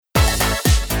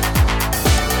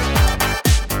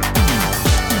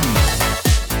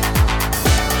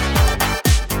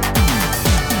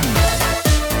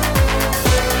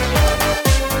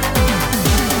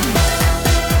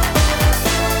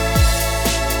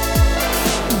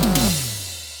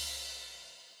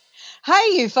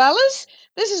Hey, you fellas.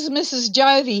 This is Mrs.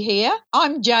 Jovie here.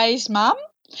 I'm Jay's mum,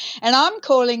 and I'm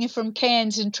calling you from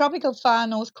Cairns in tropical far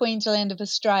north Queensland of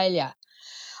Australia.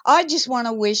 I just want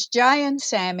to wish Jay and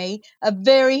Sammy a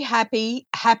very happy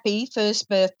first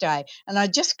birthday, and I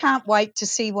just can't wait to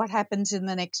see what happens in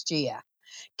the next year.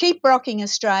 Keep rocking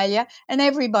Australia, and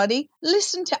everybody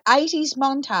listen to 80s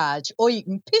montage, or you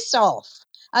can piss off.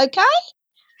 Okay?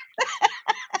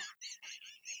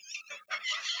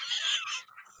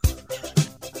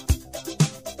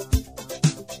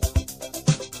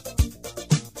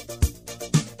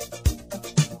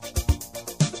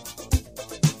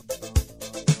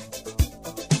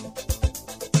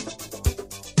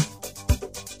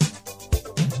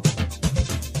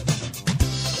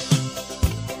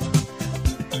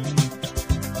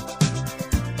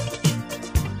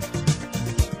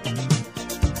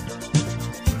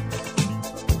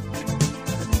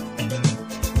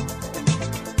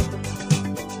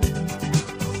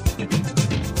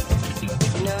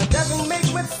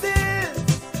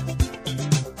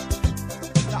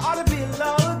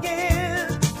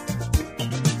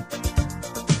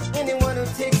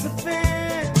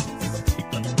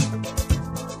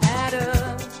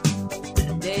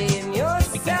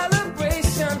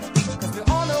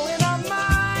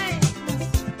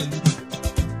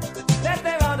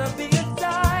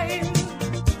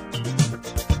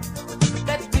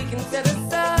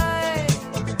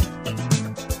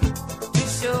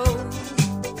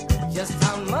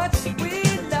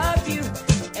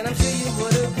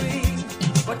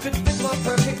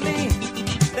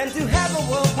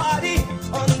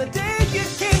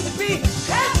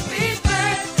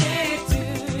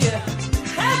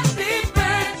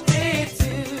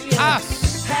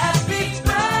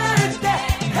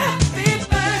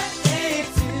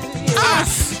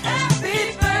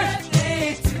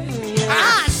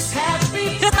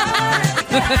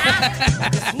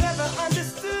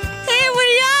 Here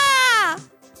we are.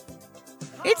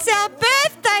 It's our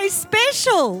birthday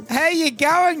special. How you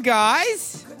going,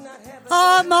 guys?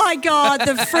 Oh, my God.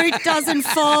 The fruit doesn't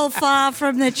fall far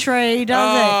from the tree, does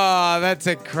Oh, that's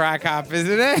a crack up,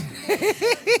 isn't it?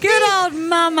 it? Good old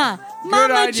Mama.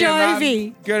 Mama on you, Mum.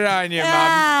 Jovie. Good on you, Mum.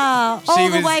 Ah, She all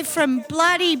the was- way from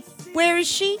bloody, where is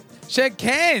she? She at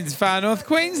Cairns, far north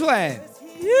Queensland.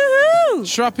 Yoo-hoo.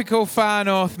 Tropical far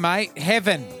north, mate.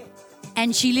 Heaven.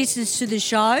 And she listens to the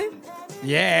show.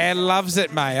 Yeah, loves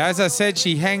it, mate. As I said,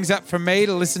 she hangs up from me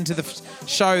to listen to the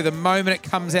show the moment it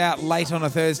comes out late on a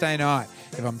Thursday night.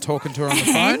 If I'm talking to her on the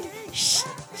And phone.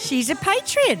 she's a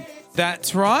patron,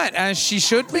 That's right, as she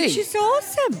should be. which is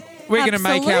awesome. We're going to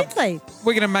make Absolutely. our Patreons.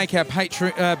 We're going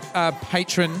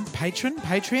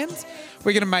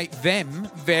to make them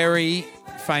very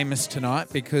famous tonight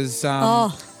because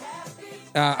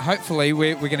hopefully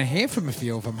we're going to hear from a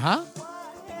few of them, huh?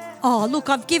 Oh, look,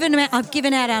 I've given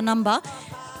out our number.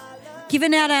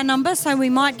 Given out our number, so we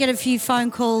might get a few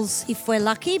phone calls if we're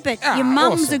lucky. But your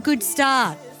mum's awesome. a good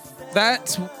start.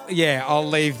 I'll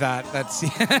leave that. That's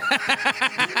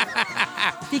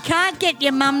If you can't get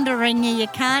your mum to ring you, you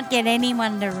can't get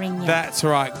anyone to ring you. That's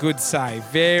right. Good save.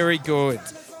 Very good.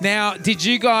 Now, did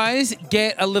you guys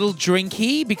get a little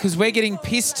drinky? Because we're getting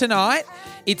pissed tonight.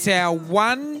 It's our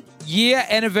 1 year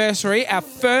anniversary, our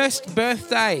first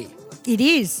birthday. It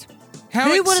is. How Who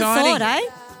would have exciting. thought, eh?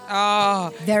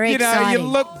 Oh, Very you exciting. You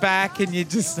look back and you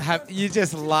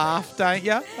just laugh, don't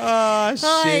you? Oh,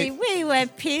 Hey, shit. we were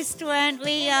pissed, weren't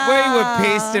we? We were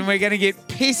pissed and we're going to get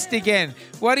pissed again.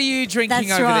 What are you drinking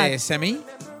That's over right. there, Sammy?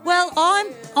 Well,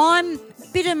 I'm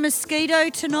bit of mosquito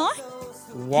tonight.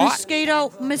 What? Moscato,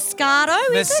 is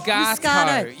it?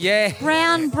 Moscato. Yeah.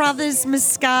 Brown Brothers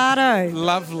Moscato.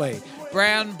 Lovely.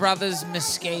 Brown Brothers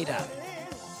Mosquito.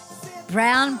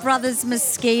 Brown Brothers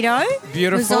Mosquito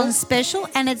Beautiful. was on special,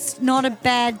 and it's not a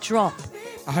bad drop.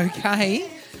 Okay.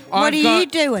 What are you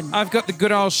doing? I've got the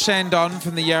good old Shandon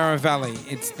from the Yarra Valley.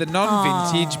 It's the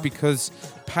non-vintage because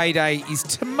payday is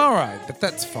tomorrow, but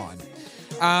that's fine.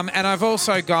 And I've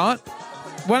also got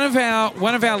one of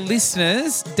our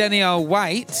listeners, Danielle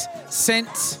Waite,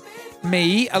 sent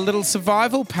me a little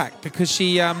survival pack because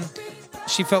she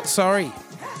felt sorry.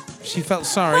 She felt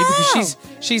sorry because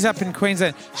she's up in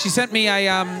Queensland. She sent me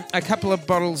a couple of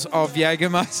bottles of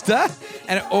Jägermeister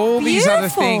and all these other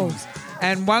things.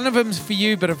 And one of them's for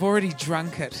you, but I've already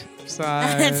drunk it. So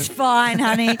That's fine,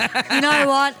 honey. You know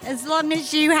what? As long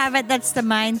as you have it, that's the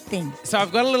main thing. So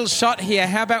I've got a little shot here.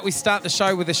 How about we start the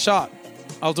show with a shot?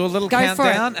 I'll do a little Go for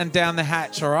countdown and down the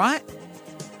hatch, all right?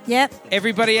 Yep.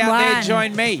 Everybody out there, One.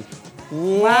 join me.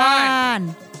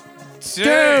 One,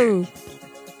 two,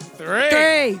 three.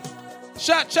 three.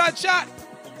 Shot, shot, shot.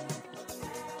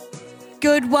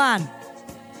 Good one.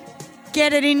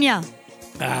 Get it in ya.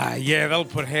 Yeah, that'll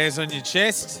put hairs on your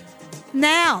chest.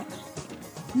 Now,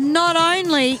 not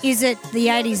only is it the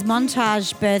 80s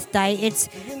montage birthday, it's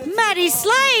Maddie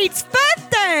Slade's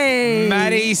birthday.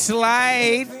 Maddie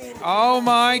Slade. Oh,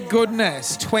 my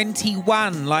goodness.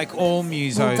 21, like all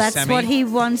musos, Well, that's Sammy. what he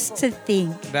wants to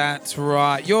think. That's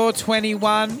right. You're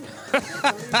 21.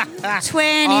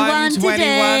 21 I'm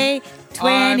today.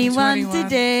 21 21.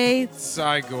 today.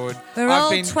 So good. We're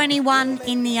all 21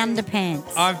 in the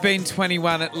underpants. I've been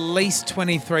 21 at least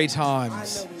 23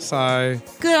 times. So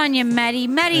Good on you, Maddie.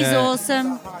 Maddie's Yeah.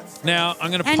 awesome. now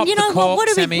I'm going to And pop you the know cork, what?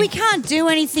 Sammy. We can't do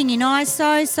anything in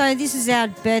ISO, so this is our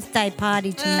birthday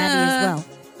party to Maddie as well.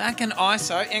 Back in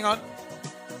ISO. Hang on.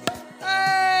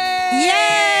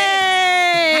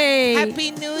 Yay!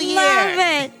 Happy New Year. Love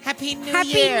it. Happy New Happy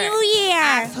Year. New Year.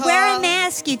 Asshole. Wear a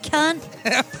mask, you cunt.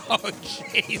 Oh,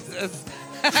 Jesus.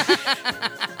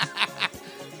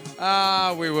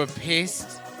 We were pissed.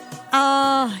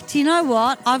 Oh, do you know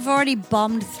what? I've already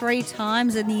bombed 3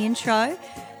 times in the intro,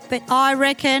 but I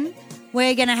reckon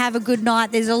we're going to have a good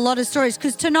night. There's a lot of stories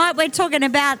because tonight we're talking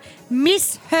about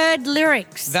misheard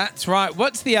lyrics. That's right.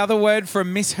 What's the other word for a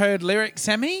misheard lyric,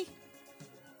 Sammy?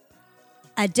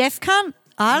 A deaf cunt?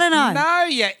 I don't know. No,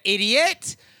 you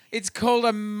idiot. It's called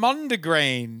a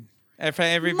mondegreen. For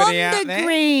everybody out there.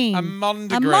 Mondegreen. A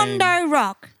mondegreen. A Mondo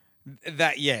rock.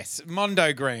 That, yes,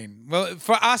 Mondo Green. Well,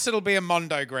 for us, it'll be a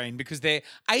Mondo Green because they're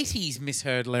 80s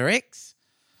misheard lyrics.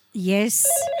 Yes.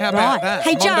 How about right. that?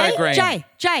 Hey, Mondo Green. Jay.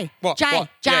 What? Jay.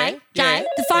 Yeah, yeah,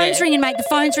 The phone's yeah. ringing, mate. The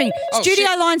phone's ringing. Oh, Studio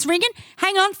shit. line's ringing.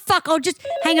 Hang on. Fuck. I'll just go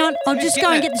getting and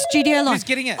it? get the studio line. Who's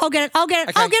getting it? I'll get it. Okay.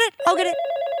 I'll get it.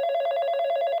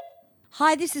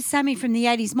 Hi, this is Sammy from the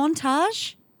 80s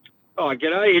montage. Oh,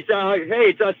 g'day. It's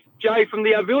us, Jay from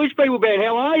the Village People Band.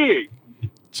 How are you?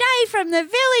 Jay from the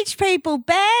Village People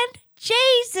Band.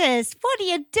 Jesus, what are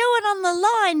you doing on the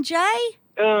line, Jay?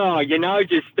 Oh, I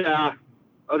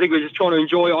think we're just trying to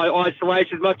enjoy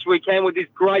isolation as much as we can with this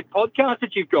great podcast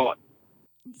that you've got.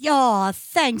 Oh,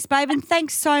 thanks, babe, and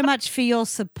thanks so much for your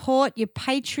support, your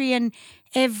Patreon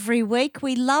every week.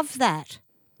 We love that.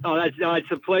 Oh, it's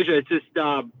a pleasure. It's just,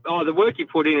 the work you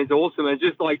put in is awesome. It's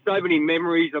just like so many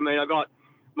memories. I mean, I got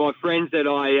my friends that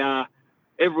I,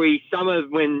 every summer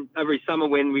when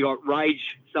we got Rage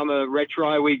Summer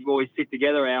Retro, we always sit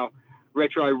together, our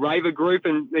retro raver group,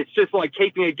 and it's just like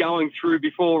keeping it going through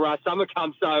before summer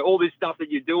comes. So all this stuff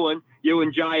that you're doing, you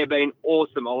and Jay have been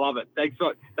awesome. I love it. Thank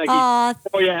you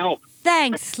for your help.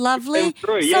 Thanks, lovely.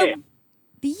 Through, So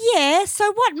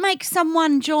what makes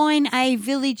someone join a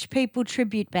Village People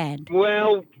tribute band?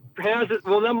 Well, how's it?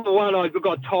 Well, number one, I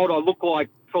got told I look like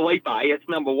Felipe. It's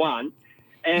number one.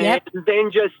 And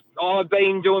then just I've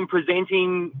been doing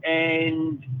presenting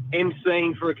and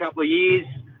emceeing for a couple of years,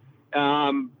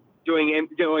 doing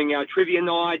trivia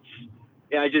nights,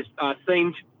 just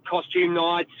themed costume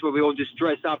nights where we all just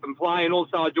dress up and play. And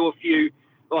also I do a few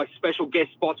like special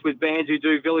guest spots with bands who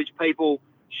do Village People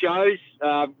shows,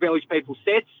 Village People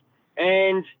sets.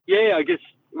 And I guess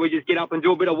we just get up and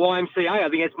do a bit of YMCA. I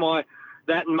think that's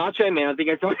that and Macho Man. I think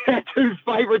that's our 2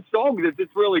 favourite songs.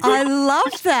 It's really good. I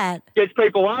love that. Gets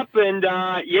people up, and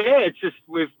it's just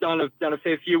we've done a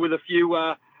fair few with a few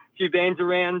bands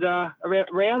around. So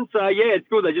it's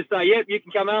good. They just say, you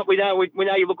can come up. We know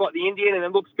you look like the Indian, and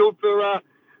it looks good for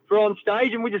on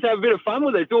stage, and we just have a bit of fun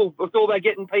with it. It's all about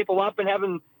getting people up and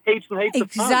having heaps and heaps of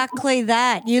fun. Exactly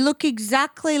that. You look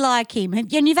exactly like him,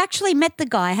 and you've actually met the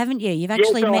guy, haven't you? You've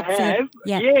actually met. I have.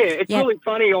 It's really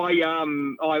funny. I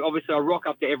obviously I rock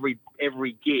up to every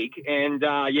gig, and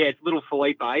it's little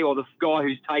Felipe or the guy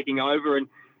who's taking over, and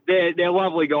they're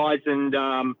lovely guys, and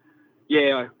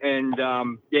it's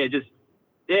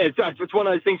one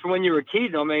of those things from when you're a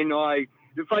kid. I mean,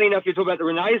 funny enough, you talk about the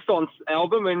Renaissance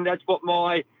album, and that's what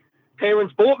my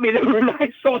parents bought me, the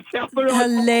Renaissance album.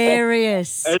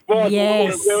 Hilarious. It was.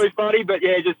 Yes. It was really funny, but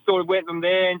just sort of went from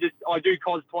there, and I do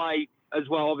cosplay as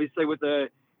well, obviously with the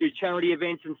charity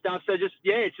events and stuff. So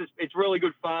it's really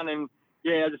good fun, and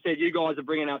as I said, you guys are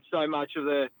bringing up so much of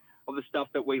the stuff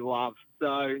that we love.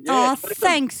 So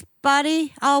thanks,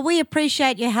 buddy. Oh, we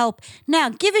appreciate your help. Now,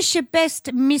 give us your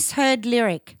best misheard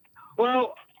lyric.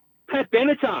 Well, Pat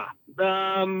Benatar.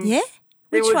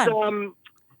 Which one?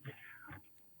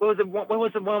 What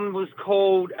was the one was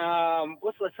called?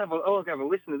 Let's have a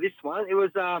listen to this one. It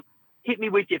was "Hit Me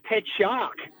With Your Pet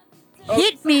Shark."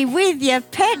 Hit me with your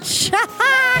pet shark.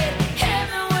 Hit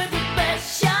me with your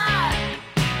best shot.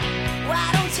 Why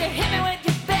don't you hit me with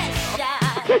your best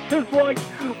shot? It's just like,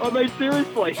 I mean,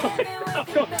 seriously.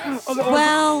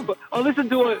 Well, I listened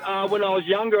to it when I was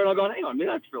younger, and I go, hang on, man,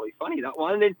 that's really funny, that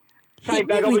one. And then Hit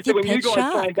back. me with Obviously, your when you pet guys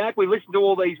shark. came back, we listened to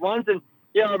all these ones, and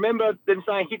yeah, I remember them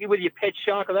saying, "Hit me with your pet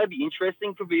shark." Oh, that'd be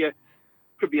interesting. Could be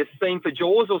a scene for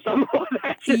Jaws or something like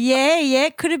that. Yeah.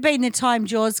 It could have been the time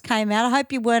Jaws came out. I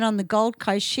hope you weren't on the Gold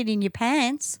Coast shitting your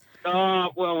pants.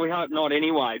 Well, we hope not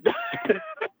anyway.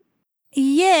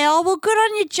 Yeah, oh, well, good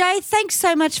on you, Jay. Thanks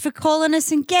so much for calling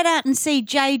us, and get out and see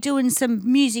Jay doing some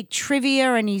music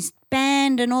trivia and his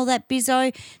band and all that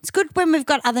bizzo. It's good when we've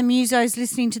got other musos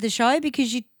listening to the show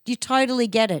because you totally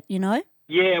get it, you know?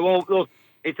 Yeah, well, look,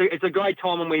 it's a great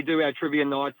time when we do our trivia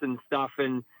nights and stuff,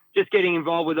 and just getting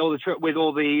involved with all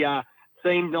the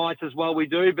themed nights as well. We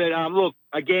do, but look,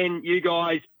 again, you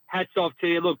guys, hats off to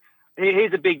you. Look,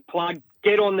 here's a big plug.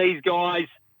 Get on these guys.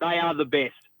 They are the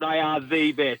best. They are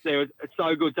the best. They're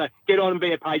so good. So get on and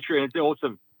be a Patreon. It's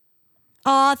awesome.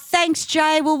 Oh, thanks,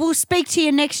 Jay. Well, we'll speak to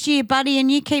you next year, buddy, and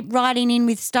you keep writing in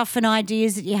with stuff and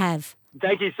ideas that you have.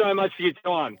 Thank you so much for your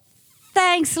time.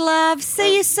 Thanks, love.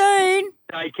 See you soon.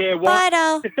 Take care. Bye,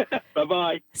 doll.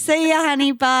 Bye-bye. See ya,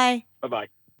 honey. Bye. Bye-bye.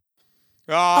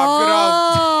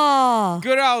 Oh,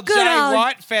 Good old Jay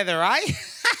Whitefeather, eh?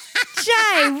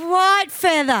 Jay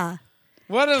Whitefeather.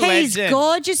 What a He's legend.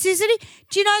 gorgeous, isn't he?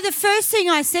 Do you know the first thing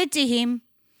I said to him,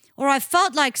 or I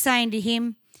felt like saying to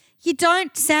him, you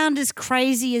don't sound as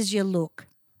crazy as you look.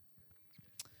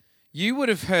 You would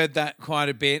have heard that quite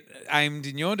a bit aimed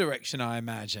in your direction, I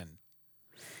imagine.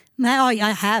 No, I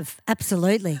have.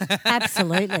 Absolutely.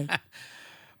 Absolutely.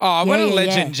 Oh, what a Yeah,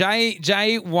 legend.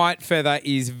 Jay Whitefeather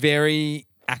is very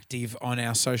active on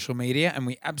our social media, and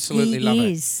we absolutely love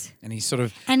it. And he sort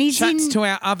of chats to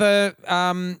our other,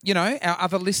 our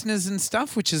other listeners and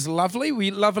stuff, which is lovely.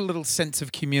 We love a little sense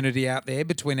of community out there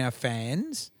between our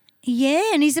fans.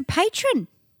 Yeah, and he's a patron.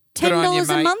 $10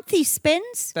 a month he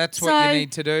spends. That's what you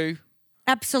need to do.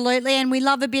 Absolutely, and we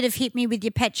love a bit of Hit Me With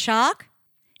Your Pet Shark.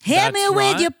 Hit me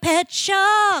with your pet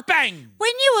shark. Bang.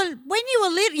 When you were little, when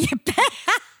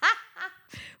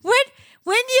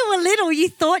you were little, you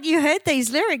thought you heard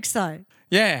these lyrics though.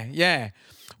 Yeah.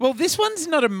 Well, this one's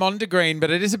not a mondegreen,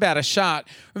 but it is about a shark.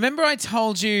 Remember I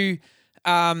told you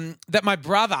that my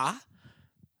brother...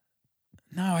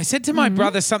 No, I said to my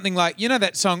brother something like, you know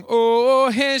that song, "Oh,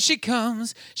 here she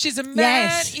comes, she's a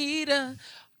man-eater."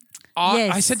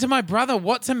 I said to my brother,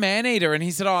 "What's a man-eater?" And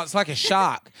he said, "Oh, it's like a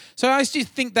shark." So I used to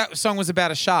think that song was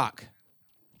about a shark.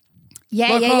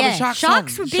 Yeah.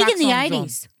 Sharks were big in the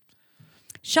 80s.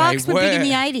 Sharks were big in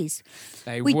the 80s.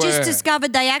 We just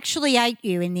discovered they actually ate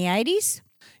you in the 80s.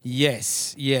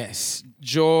 Yes.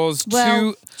 Jaws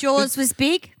 2. Jaws was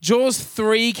big. Jaws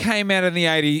 3 came out in the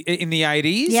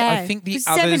 80s. Yeah. I think the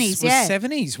others were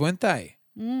 70s, weren't they?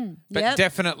 But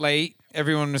definitely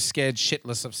everyone was scared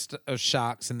shitless of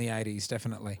sharks in the 80s,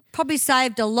 definitely. Probably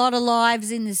saved a lot of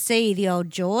lives in the sea, the old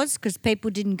Jaws, because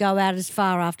people didn't go out as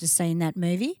far after seeing that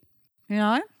movie, you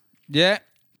know? Yeah,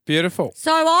 beautiful.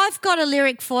 So I've got a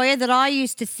lyric for you that I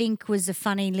used to think was a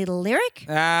funny little lyric.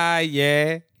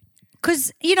 Yeah.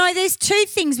 Because, there's two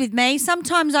things with me.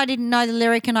 Sometimes I didn't know the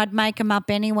lyric and I'd make them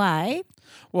up anyway.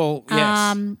 Well,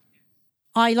 yes.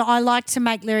 I like to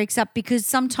make lyrics up because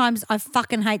sometimes I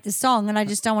fucking hate the song and I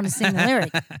just don't want to sing the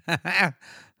lyric.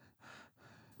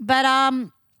 But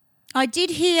I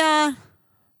did hear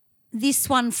this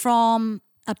one from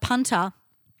a punter,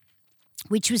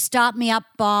 which was "Start Me Up"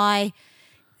 by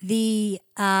the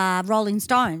Rolling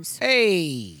Stones.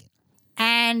 Hey.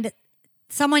 And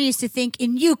someone used to think,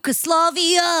 in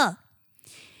Yugoslavia,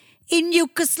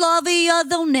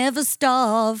 they'll never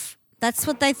starve. That's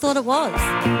what they thought it was.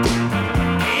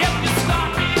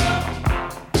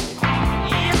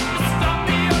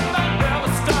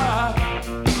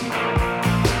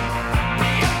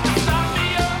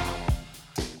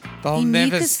 In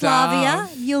Yugoslavia,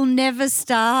 you'll never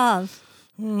starve.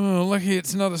 Oh, lucky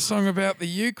it's not a song about the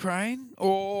Ukraine.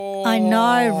 Oh, I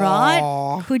know,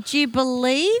 right? Could you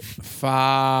believe?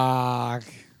 Fuck.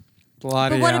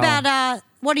 Bloody But what hell. about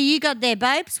what do you got there,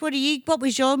 babes? What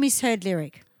was your misheard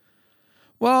lyric?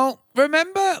 Well,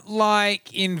 remember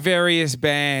like in various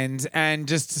bands and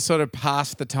just to sort of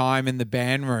pass the time in the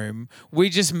band room, we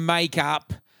just make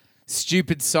up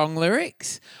stupid song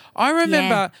lyrics. I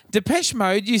remember Depeche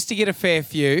Mode used to get a fair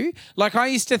few. Like I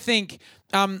used to think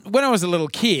when I was a little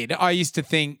kid, I used to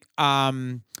think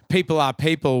People Are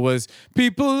People was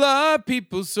people are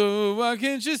people, so why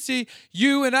can't you see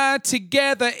you and I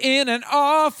together in an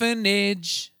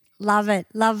orphanage? Love it.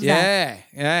 Love that.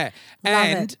 Yeah.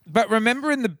 Love it. But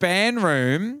remember in the band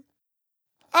room,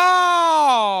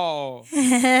 oh,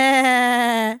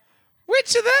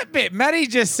 which of that bit? Maddie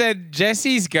just said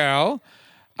Jessie's girl.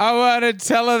 I want to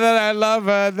tell her that I love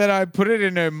her, that I put it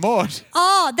in her mort.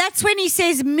 Oh, that's when he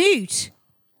says mute.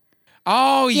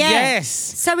 Oh, Yeah. yes.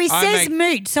 So he I says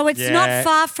make- moot, so it's Yeah. not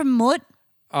far from moot.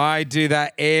 I do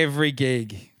that every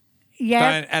gig.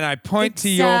 Yeah. And I point to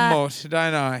It's, your mutt,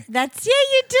 don't I?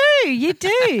 You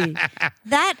do.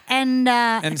 That and a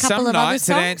And couple some of other nights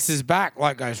it songs. answers back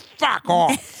like goes, fuck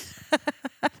off.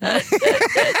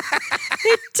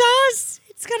 It does.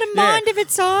 It's got a mind of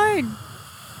its own.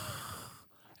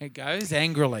 It goes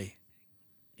angrily.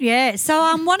 Yeah. So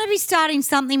want to be starting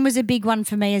something was a big one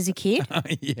for me as a kid.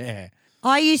 Yeah.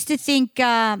 I used to think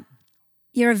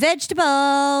you're a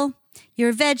vegetable. You're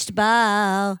a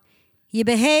vegetable. You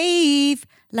behave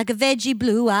like a veggie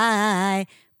blue eye.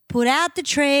 Put out the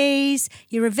trays.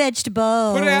 You're a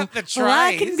vegetable. Put out the Oh,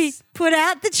 I can be. trays? Put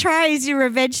out the trays. You're a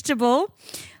vegetable.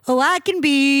 Oh, I can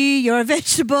be. You're a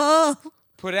vegetable.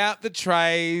 Put out the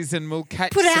trays and we'll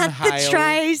catch Put some out the hail.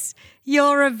 trays.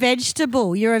 You're a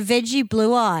vegetable. You're a veggie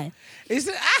blue eye. Is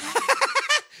it?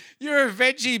 You're a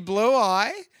veggie blue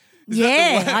eye? Is that the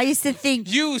Yeah, word? I used to think.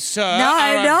 You, sir, No,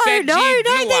 are a no, veggie no, blue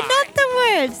they're eye. not the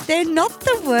words. They're not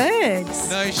the words.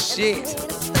 No shit.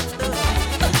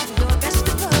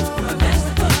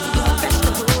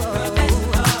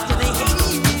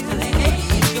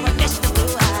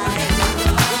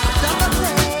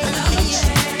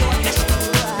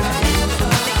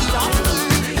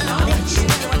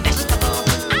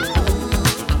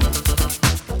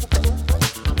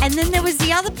 And then there was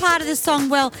the other part of the song.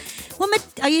 Well,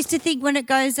 I used to think when it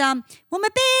goes, well, my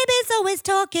baby's always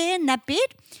talking, that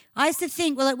bit. I used to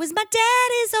think, well, it was my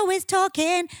daddy's always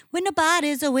talking when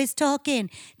nobody's always talking,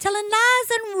 telling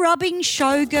lies and robbing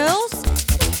showgirls.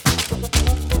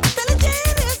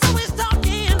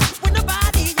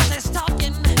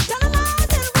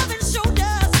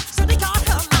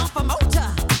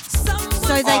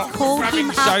 So they called him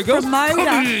a showgirls? promoter.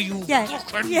 Come here, you Yeah,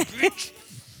 fucking yeah. bitch.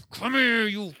 Come here,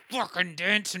 you fucking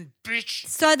dancing bitch.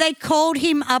 So they called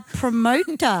him a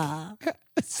promoter.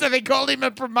 So they called him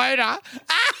a promoter.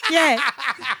 Yeah.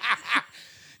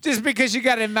 Just because you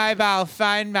got a mobile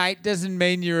phone, mate, doesn't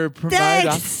mean you're a promoter.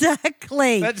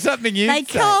 Exactly. That's something you'd They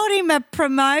say. called him a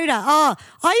promoter. Oh,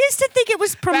 I used to think it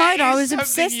was promoter. That I is was something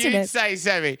obsessed with you'd it. say,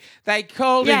 Sammy. They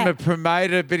called Yeah. him a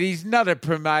promoter, but he's not a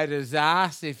promoter's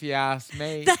ass, if you ask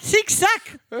me. That's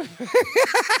exactly. That's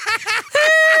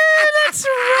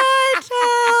right.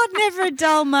 Oh, never a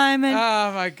dull moment.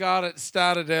 Oh my God! It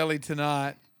started early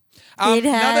tonight. It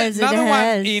has, it Another one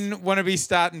has. in "Wanna Be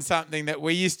Starting Something" that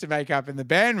we used to make up in the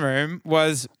band room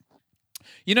was,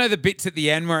 you know, the bits at the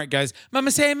end where it goes,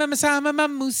 "Mama say, Mama sa, Mama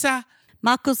musa."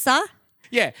 Makusa.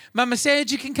 Yeah, Mama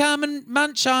said you can come and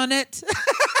munch on it.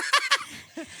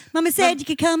 Mama said you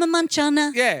could come and munch on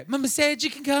her. Yeah, Mama said you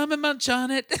can come and munch on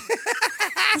it.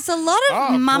 There's a lot of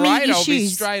Oh, mummy great! issues. I'll be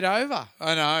straight over.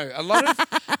 I know a lot of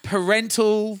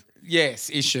parental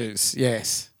issues.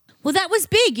 Yes. Well, that was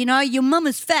big, you know, your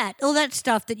mama's fat, all that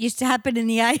stuff that used to happen in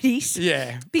the 80s.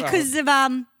 Yeah. Because of,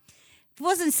 it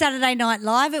wasn't Saturday Night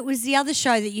Live, it was the other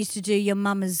show that used to do your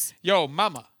mama's, Yo,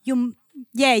 Mama. your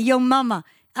mama,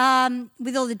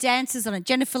 with all the dancers on it.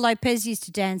 Jennifer Lopez used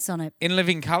to dance on it. In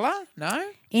Living Colour?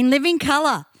 No. In Living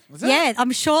Colour. Was it? Yeah,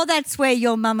 I'm sure that's where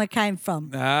your mama came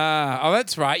from. Oh,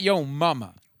 that's right. Yo,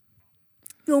 Mama.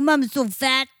 Your mama's all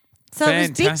fat. So it was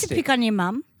big to Fantastic. pick on your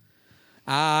mum.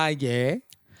 Yeah.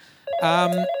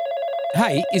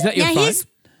 Hey, is that your Now phone? here's...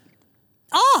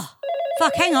 Oh,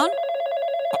 fuck, hang on.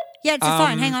 Yeah, it's a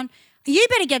phone, hang on. You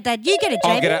better get that. You get it,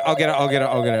 JB. I'll get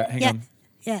it. Hang Yeah, on.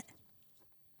 yeah.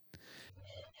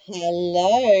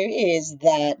 Hello, is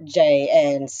that Jay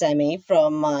and Sammy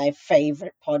from my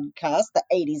favourite podcast, the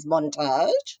 80s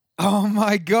Montage? Oh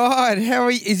my God! How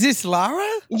are you? Is this Lara?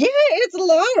 Yeah, it's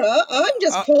Laura. I'm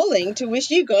just calling to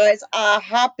wish you guys a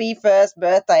happy first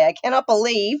birthday. I cannot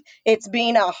believe it's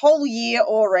been a whole year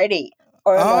already.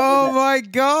 Oh, my Oh goodness. my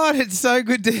God! It's so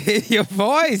good to hear your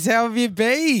voice. How have you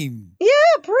been? Yeah,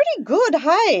 pretty good.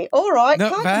 Hey, all right.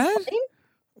 Not can't bad. complain.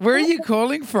 Where are you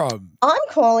calling from? I'm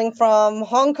calling from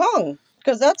Hong Kong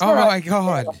because that's Oh where my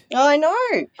God! I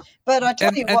know. But I tell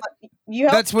And- you and what, you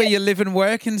have That's where you live and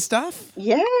work and stuff.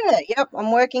 Yeah, yep.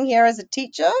 I'm working here as a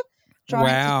teacher.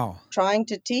 Wow! Trying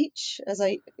to teach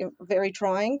very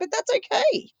trying, but that's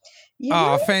okay.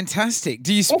 Yeah. Oh, fantastic!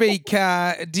 Do you speak?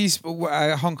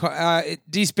 Hong Kong?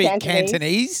 Do you speak Cantonese.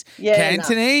 Cantonese? Yeah, no.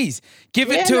 Cantonese.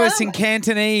 Give it Yeah, to no. us in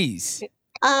Cantonese.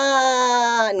 Nah.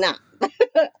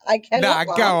 I cannot.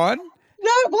 Nah, laugh. go on.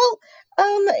 No, well,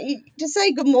 to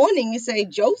say good morning, you say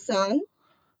Josan.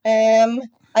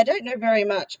 I don't know very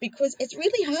much because it's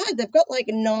really hard. They've got like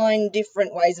 9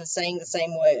 different ways of saying the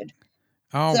same word.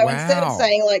 Oh So wow! instead of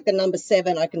saying like the number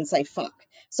 7, I can say fuck.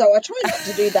 So I try not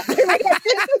to do that very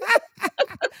often.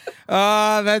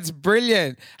 Oh, that's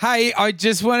brilliant. Hey, I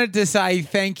just wanted to say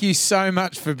thank you so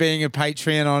much for being a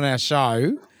Patreon on our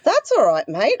show. That's all right,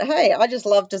 mate. Hey, I just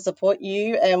love to support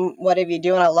you and whatever you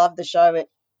do, and I love the show.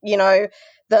 You know,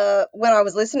 when I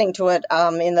was listening to it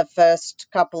in the first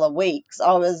couple of weeks,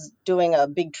 I was doing a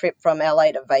big trip from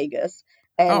LA to Vegas,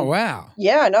 and Oh, wow.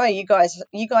 yeah, I know you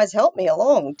guys helped me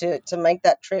along to make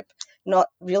that trip not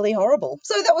really horrible.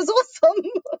 So that was awesome.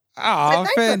 Oh,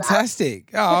 thanks for that.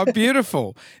 fantastic. Oh,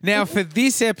 beautiful. Now, for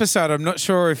this episode, I'm not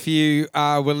sure if you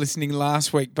were listening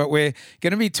last week, but we're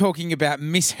going to be talking about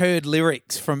misheard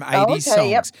lyrics from 80s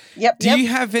songs. Yep. Do you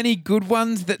have any good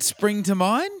ones that spring to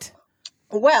mind?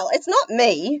 Well, it's not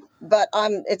me, but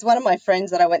it's one of my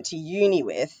friends that I went to uni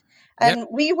with, and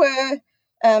we were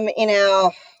in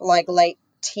our late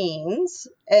teens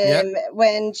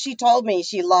when she told me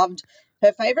she loved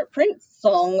her favorite Prince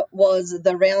song was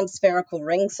the Round Spherical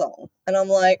Ring song, and I'm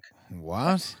like,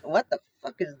 what the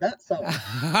fuck is that song?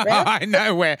 I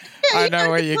know where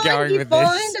you're going with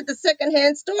find this. at the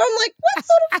secondhand store. I'm like, what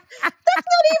sort of? That's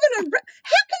not even a.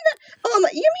 How can that? Oh, I'm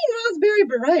like, you mean raspberry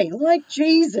beret? Like,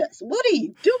 Jesus, what are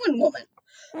you doing, woman?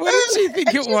 What did she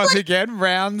think it was like, again?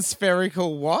 Round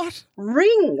spherical what?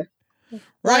 Ring.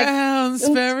 Round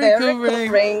spherical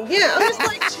ring. Yeah, I was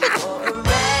like.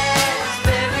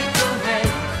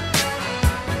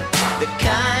 The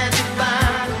kind you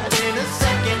find in a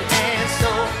second-hand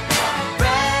store.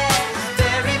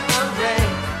 Raspberry beret.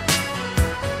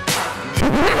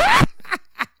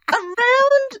 A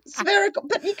round spherical,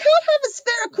 but you can't have a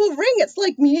spherical ring. It's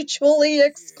like mutually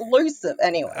exclusive.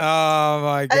 Anyway. Oh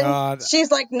my God. And she's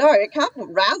like, no, it can't be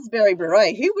raspberry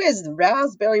beret. Who wears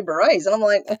raspberry berets? And I'm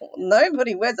like,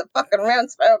 nobody wears a fucking round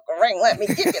spherical ring. Let me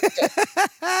give you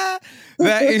the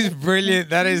That is brilliant.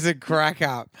 That is a crack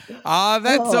up.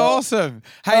 That's awesome.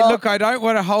 Hey, look, I don't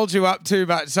want to hold you up too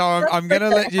much, so I'm going to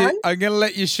let you. I'm going to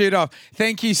let you shoot off.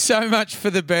 Thank you so much for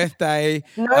the birthday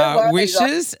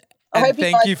wishes, and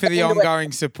thank you for the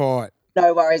ongoing support.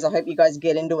 No worries. I hope you guys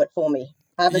get into it for me.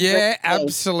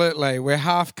 Absolutely. We're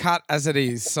half cut as it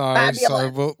is,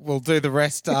 so we'll do the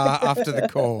rest after the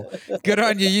call. Good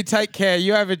on you. You take care.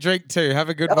 You have a drink too. Have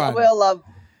a good one. I will, love.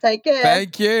 Take care.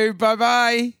 Thank you.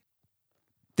 Bye-bye.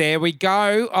 There we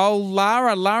go. Oh,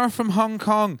 Lara from Hong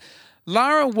Kong.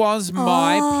 Lara was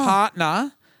my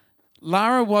partner.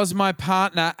 Lara was my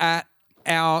partner at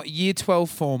our Year 12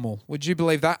 formal. Would you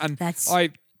believe that? And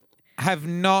I have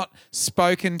not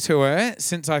spoken to her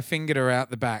since I fingered her out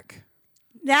the back.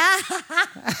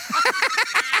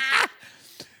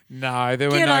 No, there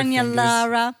were Good no on you, fingers.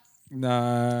 Lara.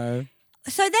 No.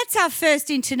 So that's our first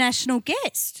international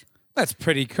guest. That's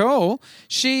pretty cool.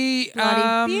 She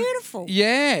Bloody beautiful.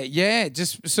 Yeah.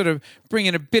 Just sort of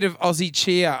bringing a bit of Aussie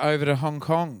cheer over to Hong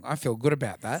Kong. I feel good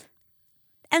about that.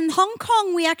 And Hong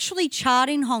Kong, we actually chart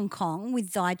in Hong Kong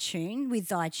with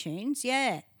iTunes.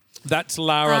 Yeah. That's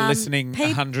Lara listening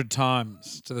 100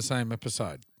 times to the same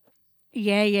episode.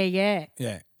 Yeah. Yeah.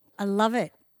 I love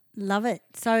it.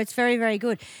 So it's very, very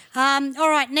good. All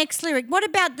right, next lyric. What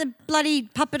about the bloody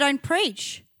Papa Don't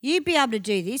Preach? You'd be able to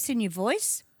do this in your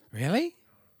voice. Really?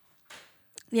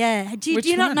 Yeah. Do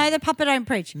you not know the Papa Don't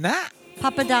Preach? Nah.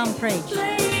 Papa Don't Preach.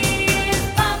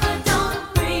 Please, Papa,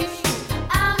 don't preach.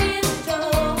 I've been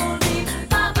told if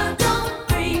Papa don't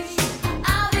preach,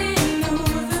 I'll be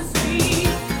losing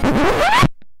sleep.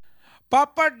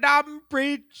 Papa Don't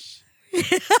Preach.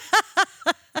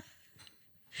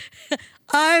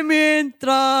 I'm in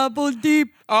trouble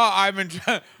deep. Oh, I'm in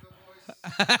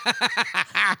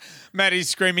Maddie's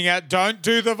screaming out, don't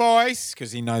do the voice,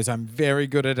 because he knows I'm very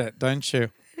good at it, don't you?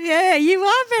 Yeah, you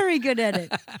are very good at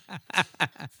it.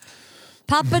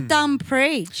 Papa Dumb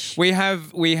Preach. We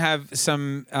have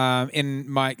some in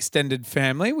my extended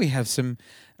family. We have some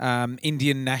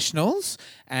Indian nationals,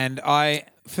 and I,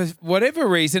 for whatever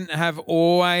reason, have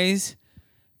always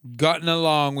gotten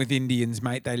along with Indians,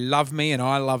 mate. They love me, and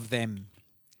I love them.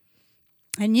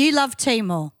 And you love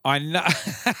Timor. I know.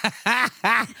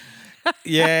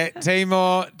 Yeah,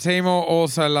 Timor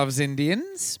also loves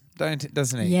Indians,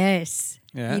 doesn't he? Yes.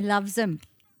 Yeah. He loves them.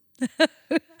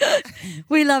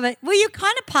 We love it. Well, you're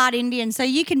kind of part Indian, so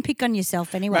you can pick on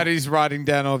yourself anyway. Maddie's writing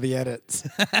down all the edits.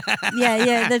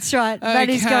 Yeah, that's right.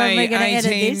 Maddie's going, we're going to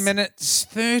edit 18 this. minutes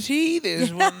 30.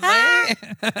 There's one there.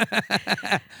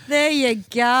 There you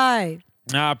go.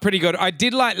 Pretty good. I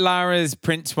did like Lara's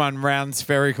Prince one, Round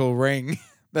Spherical Ring.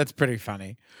 That's pretty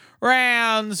funny.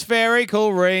 Round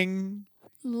Spherical Ring.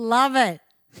 Love it.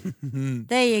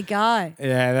 There you go.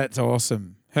 Yeah, that's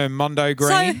awesome. Her Mondo Green.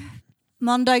 So,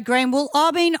 Mondo Green. Well,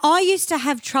 I mean, I used to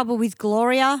have trouble with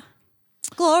Gloria.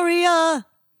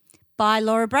 But by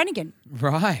Laura Branigan.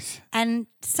 Right. And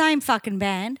same fucking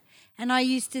band. And I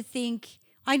used to think,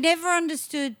 I never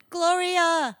understood,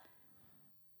 Gloria.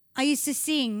 I used to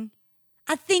sing,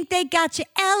 I think they got your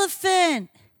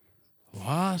elephant.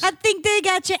 What? I think they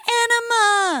got your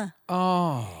enema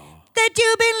Oh. that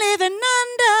you've been living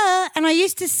under. And I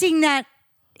used to sing that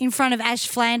in front of Ash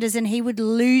Flanders and he would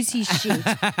lose his shit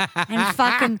and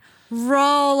fucking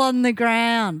roll on the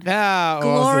ground. Oh,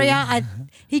 Gloria, awesome.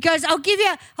 he goes, I'll give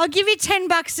you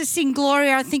 $10 to sing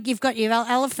Gloria. I think you've got your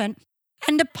elephant.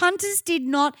 And the punters did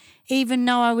not even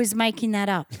know I was making that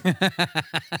up.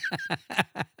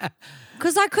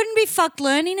 Because I couldn't be fucked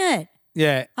learning it.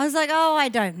 Yeah. I was like, oh, I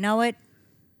don't know it.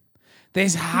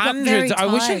 There's got very hundreds.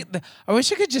 tired. I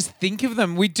wish I could just think of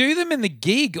them. We do them in the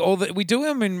gig, we do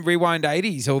them in Rewind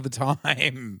 80s all the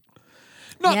time.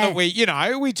 Not Yeah.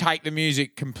 that we take the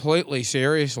music completely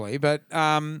seriously, but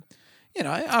after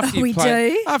We you've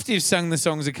do. after you've sung the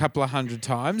songs a couple of hundred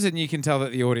times, and you can tell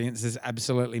that the audience is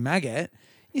absolutely maggot,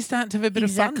 you start to have a bit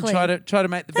Exactly. of fun. Try to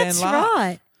make the That's band laugh.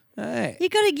 right. Hey. You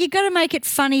gotta make it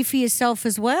funny for yourself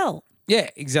as well. Yeah,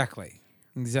 exactly.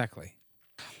 Yeah,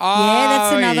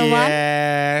 that's another one.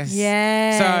 Yes.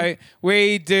 Yeah. So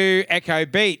we do Echo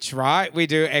Beach, right? We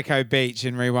do Echo Beach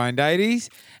in Rewind 80s,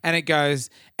 and it goes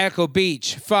Echo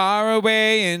Beach, far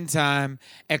away in time.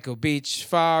 Echo Beach,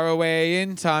 far away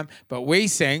in time. But we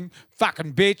sing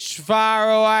fucking bitch,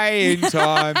 far away in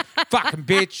time. Fucking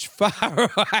bitch, far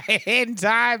away in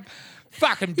time.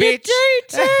 Fucking bitch. You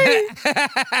do too.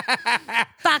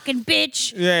 Fucking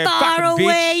bitch. Yeah, far fucking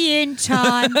away in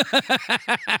time.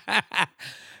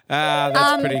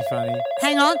 That's pretty funny.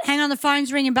 Hang on, the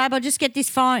phone's ringing, babe. I'll just get this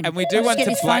phone. And we do I'll just one get to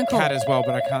this Black phone call. Cat as well,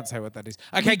 but I can't say what that is.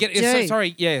 Okay, get it. do. Sorry,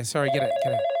 get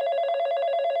it.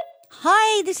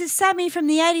 Hi, this is Sammy from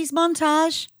the 80s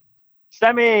montage.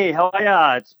 Sammy, how are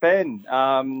ya? It's Ben.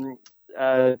 Happy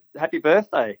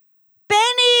birthday.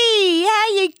 Benny, how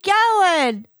you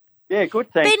going? Yeah,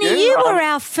 good, thank you. Benny, you were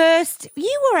our first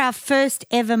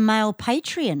ever male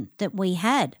Patreon that we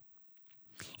had.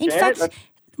 In Yeah, fact, that's-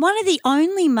 one of the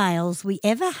only males we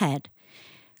ever had.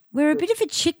 We're a bit of a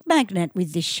chick magnet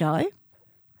with this show.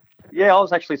 Yeah, I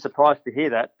was actually surprised to hear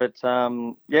that, but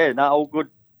all good.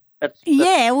 That's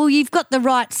Yeah, well, you've got the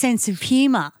right sense of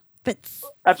humour. But thanks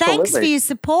for Absolutely. your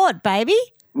support, baby.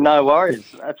 no worries.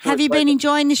 Absolute Have you been pleasure.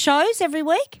 enjoying the shows every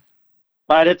week?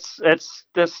 Mate, it's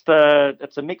just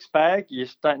it's a mixed bag. You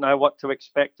just don't know what to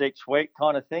expect each week,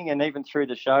 kind of thing. And even through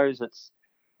the shows,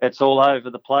 it's all over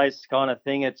the place, kind of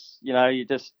thing. It's you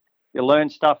learn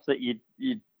stuff that you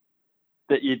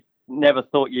never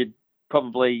thought you'd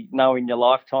probably know in your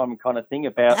lifetime, kind of thing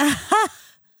about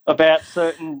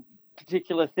certain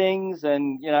particular things,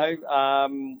 and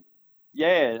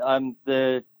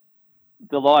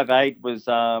the Live Aid was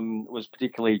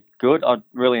particularly good. I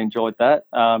really enjoyed that.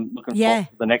 Looking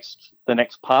forward to the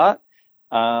next part.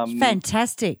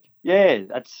 Fantastic. Yeah,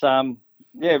 that's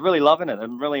really loving it.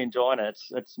 I'm really enjoying it.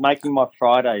 It's making my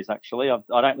Fridays actually. I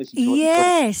don't listen to it.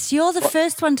 Yes, you're the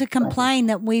first one to complain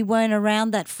that we weren't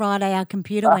around that Friday. Our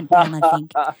computer went down, I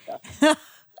think.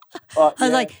 I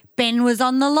was like, Ben was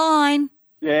on the line.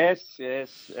 Yes,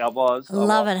 I was.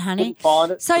 Love it, honey. Couldn't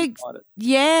find it. So, couldn't find it.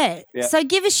 yeah. Yeah. So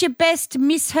give us your best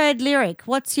misheard lyric.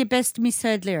 What's your best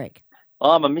misheard lyric?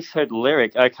 I'm a misheard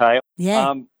lyric. Okay.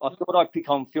 Yeah. I thought I'd pick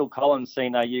on Phil Collins,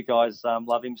 seeing you guys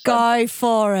love him. So. Go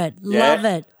for it. Yeah. Love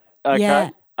it. Okay. Yeah.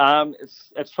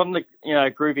 It's from the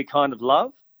Groovy Kind of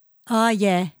Love. Oh,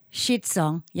 yeah. Shit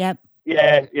song. Yep.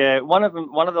 Yeah. One of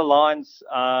the lines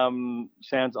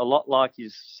sounds a lot like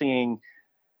he's singing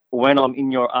 "When I'm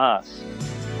in Your Ass."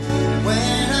 When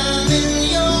I'm in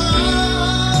your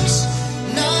arms,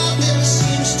 nothing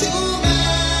seems to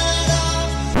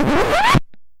matter.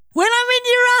 When I'm in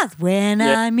your ass. When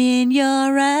Yeah. I'm in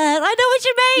your ass. I know what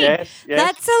you mean. Yes.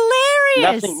 That's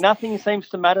hilarious. Nothing seems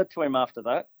to matter to him after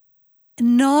that.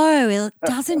 No, it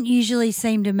doesn't usually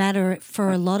seem to matter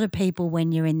for a lot of people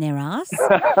when you're in their ass.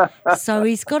 So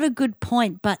he's got a good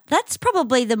point, but that's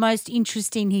probably the most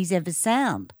interesting he's ever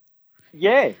sound.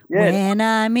 Yeah. When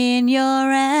I'm in your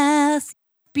ass.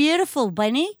 Beautiful,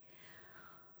 Benny.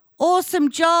 Awesome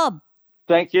job.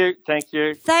 Thank you.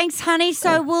 Thanks, honey.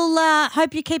 So we'll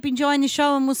hope you keep enjoying the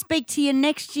show and we'll speak to you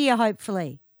next year,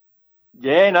 hopefully.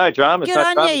 Yeah, no dramas. Good no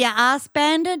on dramas. you, you ass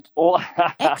bandit.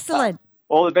 Excellent.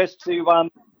 All the best to you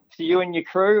and your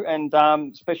crew,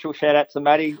 and special shout out to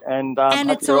Maddie. And hope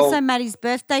It's you're also all... Maddie's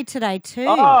birthday today too.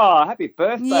 Oh, happy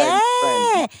birthday, yeah.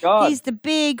 friend. My God. He's the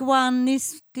big one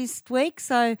this week.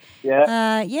 So,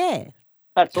 Yeah.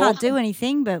 That's Can't awesome. do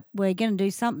anything, but we're going to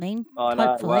do something, I know.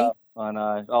 hopefully. Well, I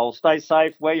know. I'll stay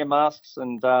safe, wear your masks,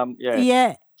 and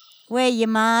Yeah. Wear your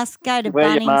mask, go to Wear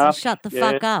your Bunnings and mask, shut the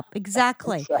yeah. fuck up.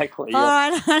 Exactly. Exactly. All Yeah.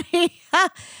 right, honey.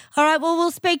 All right, well,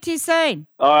 we'll speak to you soon.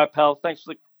 All right, pal. Thanks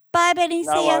for the. Bye, Benny.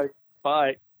 No See ya. worries.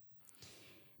 Bye.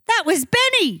 That was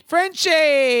Benny.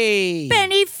 Frenchie.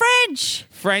 Benny French.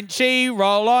 Frenchie,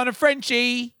 roll on a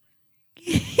Frenchie.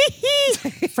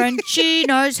 Frenchie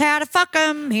knows how to fuck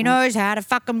 'em. He knows how to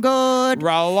fuck 'em good.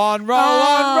 Roll on, roll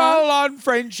on,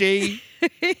 Frenchie.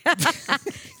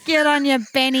 Get on you,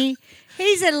 Benny.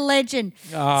 He's a legend.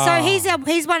 Oh. So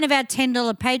he's one of our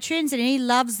 $10 patrons, and he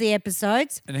loves the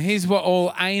episodes. And his were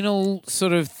all anal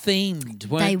sort of themed,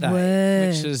 weren't they? were.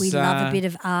 Which is, we love a bit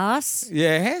of arse.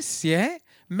 Yes, yeah.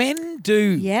 Men do,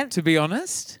 Yep. to be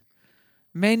honest.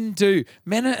 Men do.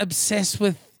 Men are obsessed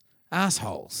with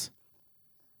assholes.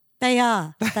 They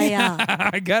are. They are.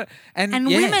 I got it. And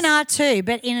yes. Women are too,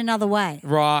 but in another way.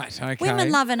 Right, okay.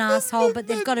 Women love an asshole, but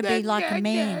they've got to be like a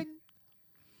man.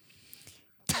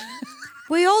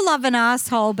 We all love an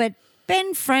asshole, but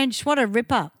Ben French, what a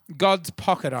ripper. God's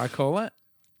pocket, I call it.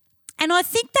 And I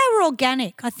think they were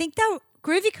organic. I think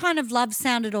Groovy Kind of Love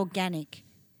sounded organic.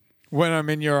 When I'm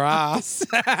in your ass.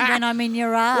 When I'm in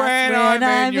your ass. When I'm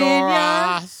in your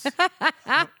ass.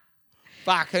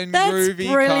 Fucking That's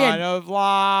groovy brilliant. kind of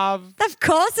love. Of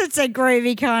course it's a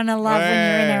groovy kind of love when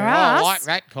you're in her ass. I like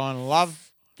that kind of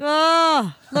love.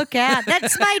 Oh, look out.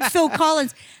 That's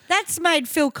made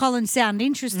Phil Collins sound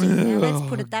interesting. Now, let's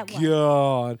put it that way.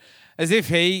 God. As if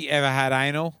he ever had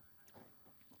anal.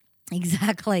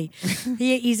 Exactly.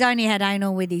 He's only had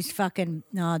anal with his fucking...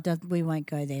 No, we won't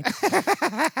go there.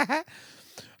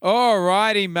 All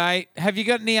righty, mate. Have you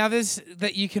got any others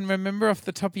that you can remember off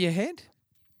the top of your head?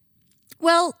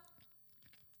 Well,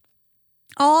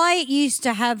 I used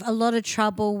to have a lot of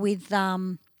trouble with...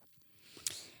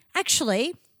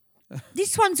 Actually,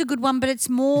 this one's a good one, but it's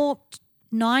more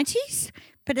 90s,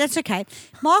 but that's okay.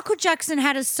 Michael Jackson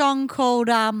had a song called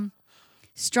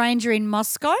Stranger in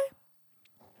Moscow.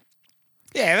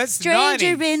 Yeah, that's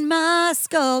Stranger 90s. in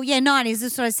Moscow. Yeah, 90s.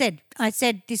 That's what I said. I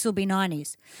said this will be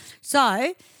 90s.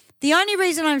 So the only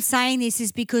reason I'm saying this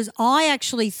is because I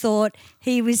actually thought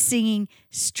he was singing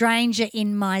Stranger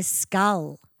in My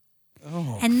Skull.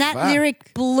 Oh, And that fuck.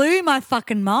 lyric blew my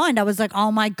fucking mind. I was like,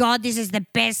 oh, my God, this is the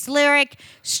best lyric.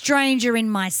 Stranger in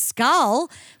My Skull.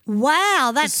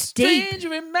 Wow, that's deep.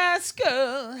 Stranger in my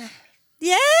skull.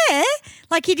 Yeah.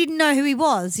 Like he didn't know who he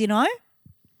was, you know?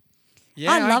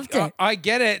 Yeah, I loved it. I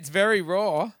get it. It's very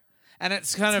raw. And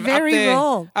it's kind of very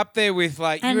raw. up there with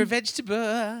like, And- you're a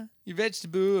vegetable. You're a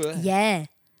vegetable. Yeah.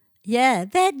 Yeah.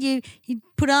 That you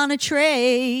put on a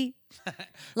tray.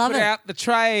 Love Put it. out the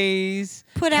trays.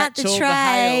 Put out catch the all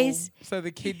hail trays. so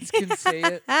the kids can see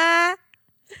it.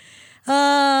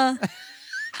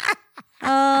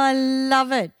 I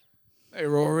love it.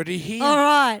 They're already here. All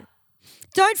right.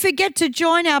 Don't forget to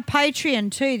join our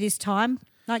Patreon too this time.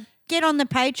 Like, get on the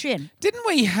Patreon. Didn't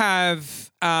we have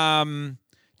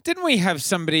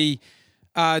somebody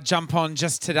jump on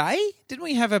just today? Didn't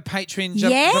we have a Patreon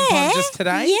jump on just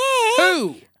today? Yeah.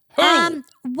 Who?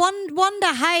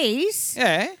 Wanda Hayes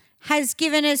Yeah. has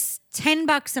given us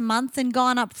 $10 a month and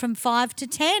gone up from 5 to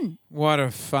 10. What a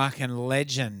fucking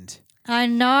legend. I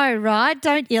know, right?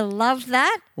 Don't you love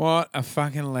that? What a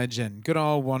fucking legend. Good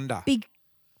old Wanda.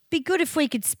 Be good if we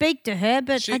could speak to her,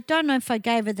 but I don't know if I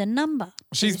gave her the number.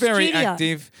 She's for the very studio.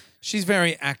 active. She's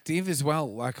very active as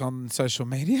well, like on social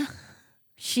media.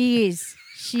 She is.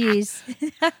 She is.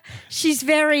 She's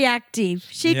very active.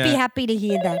 She'd be Yeah. happy to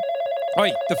hear that.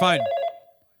 Oi, the phone.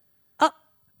 Oh,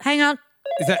 hang on.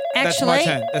 Is that that's my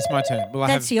turn? That's my turn. Will I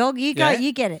That's have, your. You go. Yeah?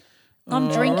 You get it. I'm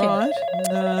All drinking.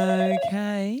 right.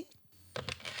 Okay.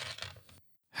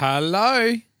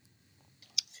 Hello.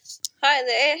 Hi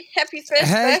there. Happy first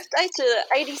Hey. birthday to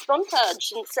the 80s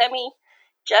montage and Sammy,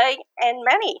 Jay and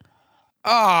Manny.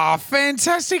 Oh,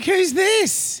 fantastic. Who's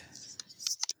this?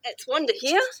 It's Wanda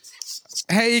here.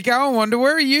 How you going, Wanda?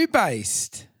 Where are you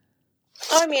based?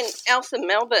 I'm in Eltham,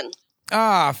 Melbourne.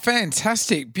 Ah,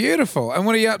 fantastic. Beautiful. And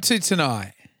what are you up to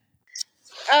tonight?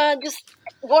 Just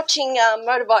watching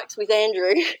motorbikes with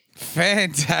Andrew.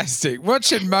 Fantastic.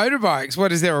 Watching motorbikes.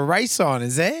 What, is there a race on,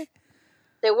 is there?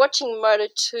 They're watching Moto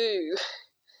 2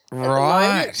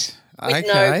 Right. with Okay.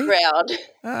 no crowd.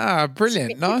 Ah,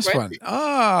 brilliant. It's Nice one. impressive.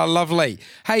 Ah, lovely.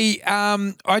 Hey,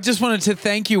 I just wanted to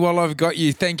thank you while I've got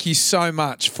you. Thank you so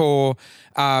much for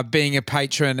being a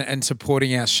patron and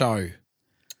supporting our show.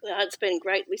 It's been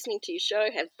great listening to your show.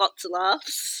 Have lots of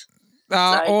laughs.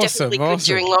 Ah, So awesome. definitely good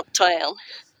during lockdown.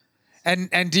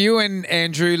 And do you and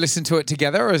Andrew listen to it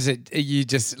together, or is it you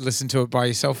just listen to it by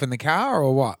yourself in the car,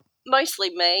 or what? Mostly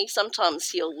me. Sometimes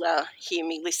he'll hear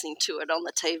me listening to it on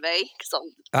the TV because I'll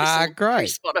listen Great.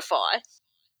 through Spotify.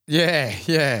 Yeah,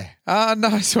 yeah. Ah,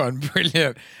 nice one.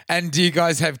 Brilliant. And do you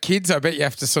guys have kids? I bet you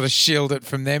have to sort of shield it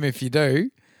from them if you do.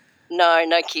 No,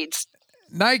 no kids.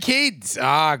 No kids.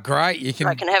 Ah, great. You can,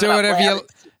 I can have do it up whatever you.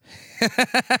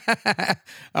 loud.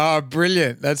 Oh,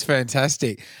 brilliant. That's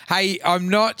fantastic. Hey, I'm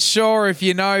not sure if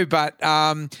you know, but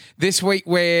this week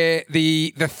where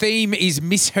the theme is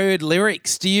misheard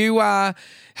lyrics, do you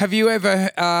have you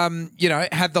ever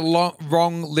had the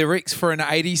wrong lyrics for an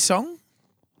 80s song?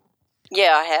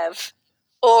 Yeah, I have.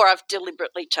 Or I've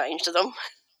deliberately changed them.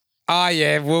 Oh,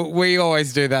 yeah. Well, we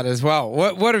always do that as well.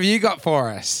 What have you got for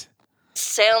us?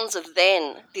 Sounds of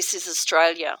Then, This Is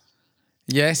Australia.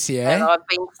 Yes, And yeah. I've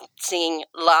been singing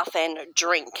Laugh and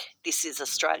Drink, This Is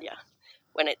Australia.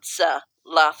 When it's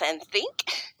Laugh and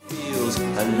Think. Feels a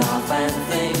laugh and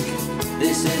think.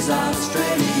 This is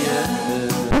Australia.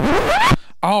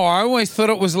 Oh, I always thought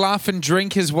it was laugh and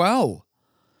drink as well.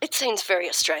 It seems very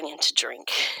Australian to drink.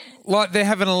 Like they're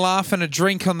having a laugh and a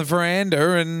drink on the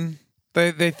veranda and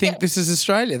they think this is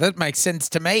Australia. That makes sense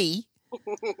to me.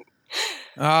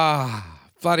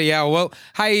 Bloody hell. Well,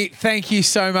 hey, thank you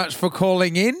so much for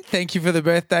calling in. Thank you for the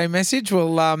birthday message.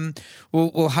 We'll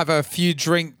have a few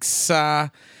drinks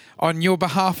on your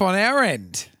behalf on our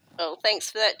end. Well, thanks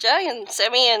for that, Jay and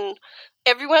Sammy and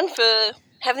everyone for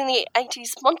having the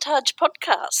 80s Montage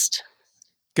podcast.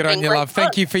 Good on Been you, great love. fun.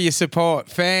 Thank you for your support.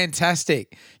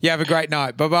 Fantastic. You have a great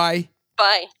night. Bye-bye.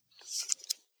 Bye.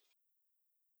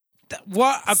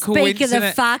 What a Speak coincidence. of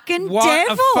the fucking What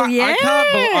a devil, yeah.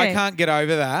 I can't get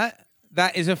over that.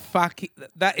 That is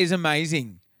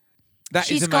amazing.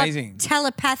 She's amazing. got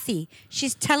telepathy.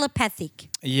 She's telepathic.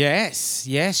 Yes,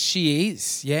 she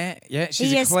is. Yeah.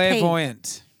 She's ESP. a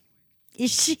clairvoyant.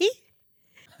 Is she?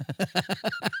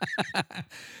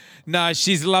 No,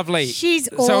 she's lovely. She's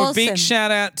So a awesome. big shout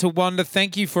out to Wanda.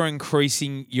 Thank you for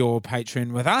increasing your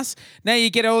Patreon with us. Now you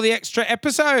get all the extra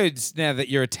episodes now that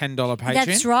you're a $10 Patreon.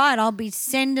 That's right. I'll be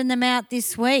sending them out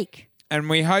this week. And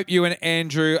we hope you and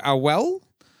Andrew are well.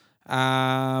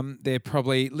 They're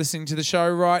probably listening to the show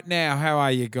right now. How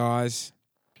are you guys?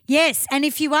 Yes, and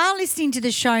if you are listening to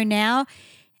the show now,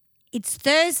 it's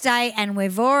Thursday and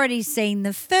we've already seen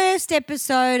the first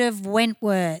episode of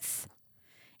Wentworth.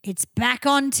 It's back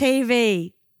on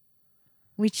TV,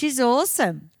 which is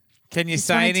awesome. Can you Just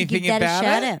say wanted to anything give that a about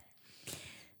shout it? out.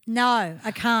 No, I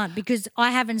can't because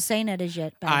I haven't seen it as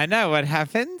yet. Babe. I know what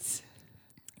happens.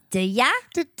 Do ya?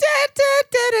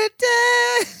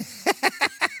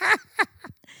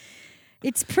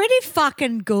 It's pretty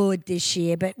fucking good this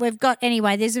year, but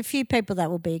there's a few people that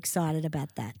will be excited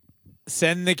about that.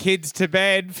 Send the kids to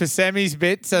bed for Sammy's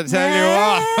bits. I'll tell you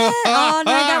what. Oh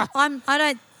no,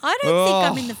 I don't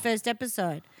think I'm in the first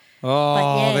episode. Oh,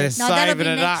 But yeah, they're that'll be saving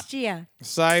it next up. year.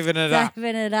 Saving it up.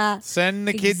 Saving it up. Send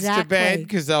the kids to bed Exactly.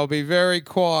 because they'll be very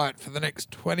quiet for the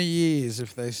next 20 years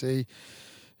if they see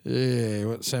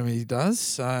what Sammy does.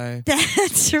 So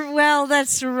That's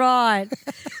right.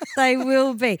 They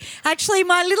will be. Actually,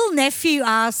 my little nephew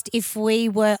asked if we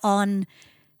were on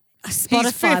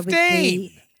Spotify with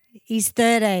 15. He's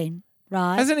 13,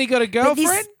 right? hasn't he got a But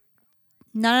girlfriend?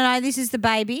 No, this is the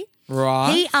baby.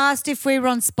 Right. He asked if we were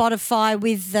on Spotify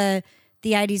with the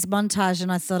 80s montage,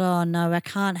 and I thought, oh no, I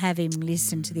can't have him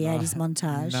listen to the 80s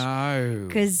montage. No.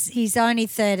 Because he's only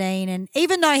 13, and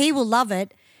even though he will love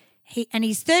it,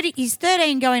 he's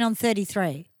 13 going on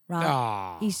 33, right?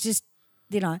 Ah. He's just,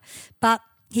 but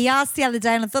he asked the other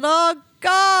day and I thought, oh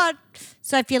God.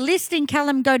 So if you're listening,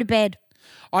 Callum, go to bed.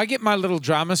 I get my little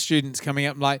drama students coming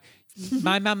up like,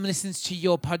 my mum listens to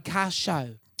your podcast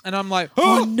show. And I'm like,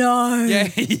 Oh no.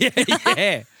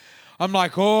 Yeah. I'm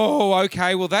like, oh,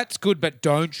 okay, well, that's good, but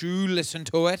don't you listen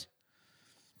to it.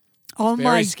 Oh Very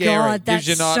my scary. God, Gives that's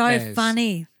you so nightmares.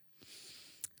 funny.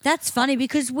 That's funny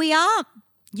because we are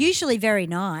usually very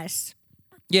nice.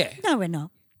 Yeah. No, we're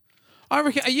not. I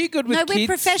reckon, are you good with No, kids? we're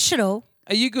professional.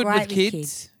 Are you good Great with with kids?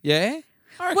 kids. Yeah?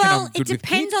 I reckon Well, I'm it good with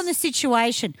depends on the kids.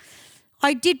 situation.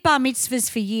 I did bar mitzvahs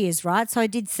for years, right? So I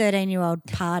did 13-year-old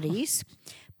parties.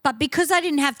 But because I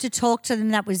didn't have to talk to them,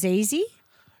 that was easy.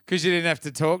 Because you didn't have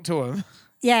to talk to them.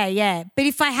 Yeah. But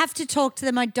if I have to talk to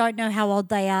them, I don't know how old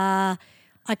they are.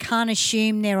 I can't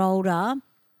assume they're older.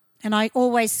 And I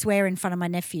always swear in front of my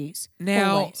nephews.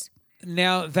 Always.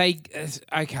 Now they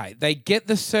get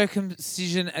the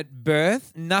circumcision at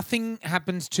birth. Nothing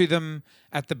happens to them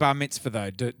at the bar mitzvah though,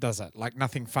 does it? Like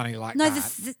nothing funny like No, that.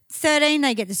 the 13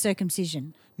 they get the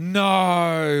circumcision.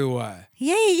 No.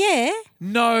 Yeah.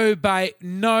 No, babe.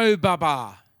 No,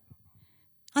 baba.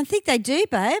 I think they do,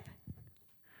 babe.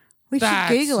 We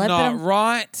That's should Google it. not but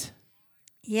right.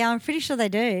 I'm pretty sure they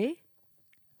do.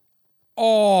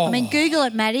 Oh. I mean, Google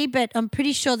it, Maddie, but I'm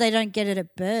pretty sure they don't get it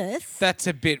at birth. That's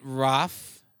a bit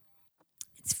rough.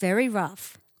 It's very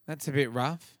rough. That's a bit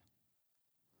rough.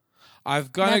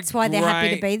 I've got That's why they're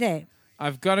happy to be there.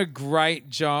 I've got a great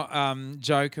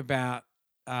joke about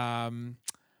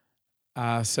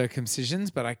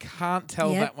circumcisions, but I can't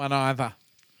tell that one either.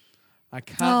 I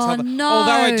can't tell that. No.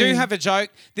 Although I do have a joke.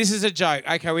 This is a joke.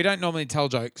 Okay, we don't normally tell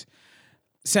jokes.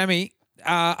 Sammy,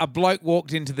 a bloke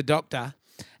walked into the doctor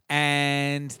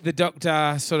and the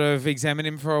doctor sort of examined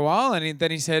him for a while and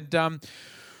then he said,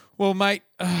 well, mate,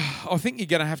 I think you're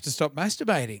going to have to stop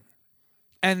masturbating.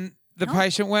 And the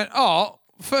patient went,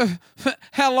 for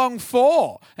how long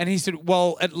for? And he said,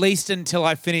 well, at least until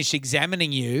I finish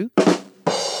examining you.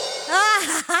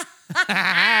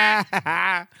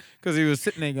 Because he was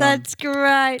sitting there going. That's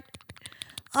great.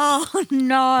 Oh,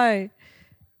 no.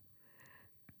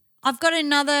 I've got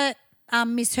another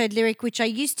misheard lyric, which I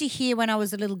used to hear when I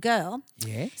was a little girl.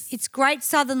 Yes. It's Great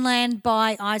Southern Land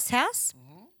by Icehouse.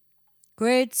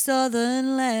 Great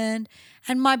Southern Land.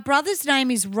 And my brother's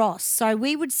name is Ross. So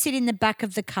we would sit in the back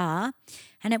of the car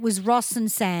and it was Ross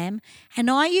and Sam. And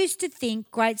I used to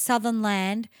think Great Southern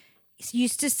Land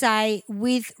used to say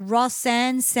with Ross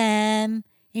and Sam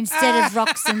instead of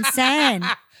Rocks and Sand.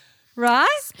 Right?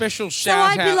 Special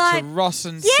shout out to Ross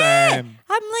and Sam.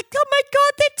 I'm like, oh my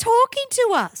God, they're talking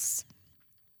to us.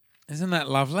 Isn't that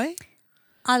lovely?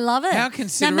 I love it. How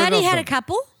considerate Now, Maddie of had them. a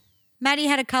couple. Maddie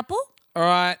had a couple. All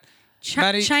right.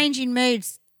 Maddie, Changing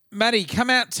moods. Maddie, come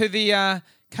out to the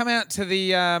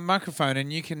microphone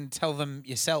and you can tell them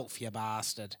yourself, you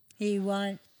bastard. He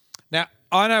won't. Now,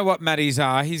 I know what Maddie's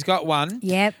are. He's got one.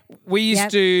 Yep. We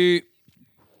used to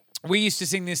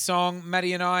sing this song,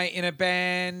 Maddie and I, in a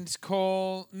band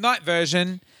called Night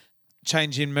Version,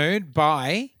 Change in Mood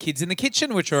by Kids in the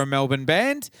Kitchen, which are a Melbourne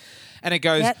band. And it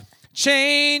goes,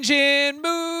 change in mood,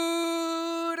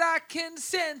 I can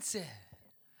sense it.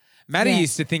 Maddie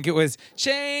used to think it was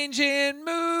change in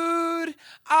mood,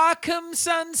 Arkham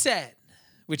Sunset,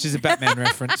 which is a Batman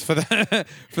reference for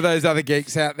those other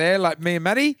geeks out there like me and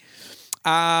Maddie.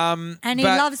 And he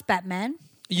loves Batman.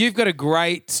 You've got a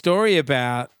great story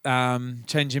about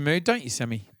change in mood, don't you,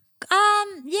 Sammy?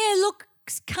 Yeah, look,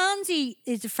 Carnsey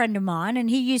is a friend of mine and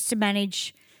he used to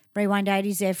manage Rewind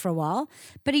 80s there for a while.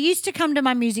 But he used to come to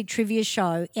my music trivia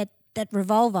show at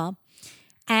Revolver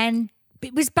and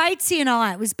it was Batesy and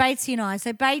I.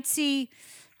 So Batesy,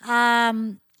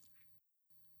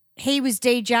 he was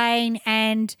DJing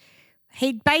and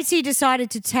Batesy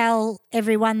decided to tell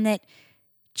everyone that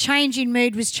change in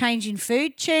mood was change in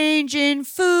food. Change in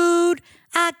food,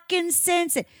 I can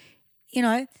sense it. You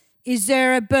know, is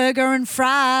there a burger and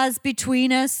fries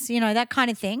between us? You know, that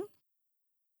kind of thing.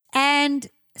 And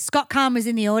Scott Kahn was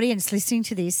in the audience listening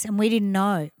to this and we didn't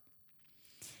know.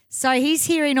 So he's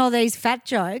hearing all these fat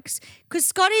jokes because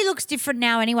Scotty looks different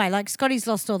now anyway. Like Scotty's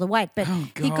lost all the weight, but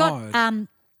he got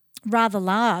rather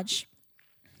large.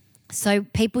 So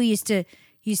people used to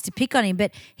pick on him.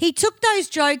 But he took those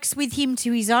jokes with him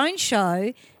to his own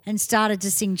show and started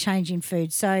to sing Changing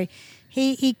Food. So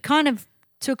he kind of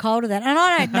took hold of that. And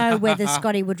I don't know whether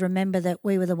Scotty would remember that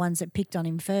we were the ones that picked on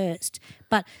him first.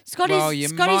 But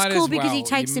Scotty's cool because he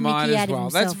takes the mickey out of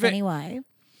himself anyway.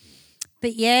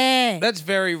 But yeah. That's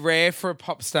very rare for a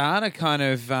pop star to kind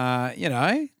of,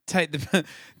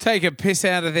 take a piss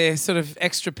out of their sort of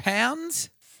extra pounds.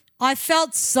 I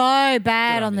felt so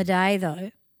bad on the day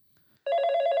though.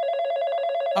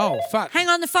 Oh, fuck. Hang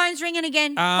on, the phone's ringing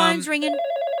again. Phone's ringing.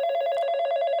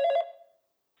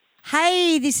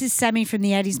 Hey, this is Sammy from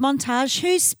the 80s Montage.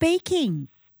 Who's speaking?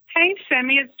 Hey,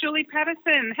 Sammy, it's Julie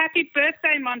Patterson. Happy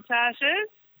birthday, Montages.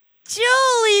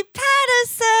 Julie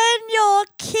Patterson, you're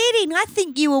kidding. I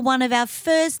think you were one of our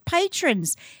first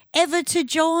patrons ever to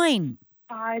join.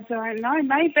 I don't know,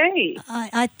 maybe.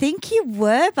 I think you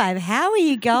were, babe. How are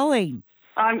you going?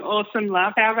 I'm awesome,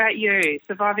 love. How about you?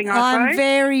 Surviving Ivo? I'm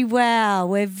very well.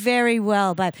 We're very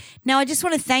well, babe. Now, I just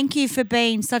want to thank you for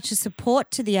being such a support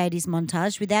to the 80s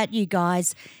Montage. Without you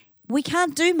guys, we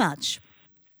can't do much.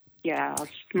 Yeah,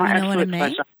 it's my absolute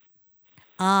pleasure.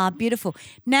 Ah, beautiful.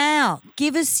 Now,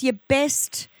 give us your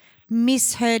best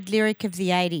misheard lyric of the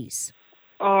 80s.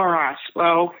 All right.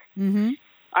 Well, I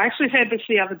actually heard this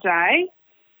the other day.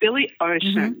 Billy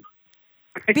Ocean.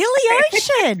 Billy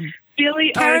Ocean?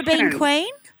 Billy Caribbean Ocean.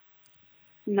 Queen?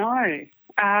 No.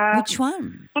 Which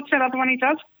one? What's that other one he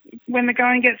does? When the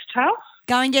going gets tough?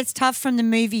 Going Gets Tough from the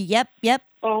movie. Yep.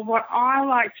 Or what I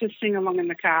like to sing along in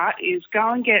the car is Go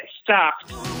and Get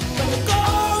Stuffed.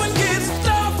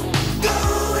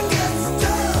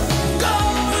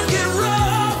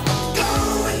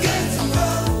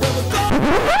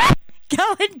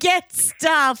 Go and and get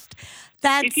stuffed.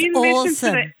 That's If you awesome.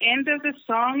 listen to the end of the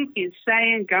song, he's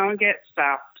saying go and get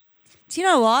stuffed. Do you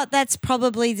know what? That's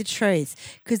probably the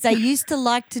truth because they used to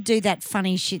like to do that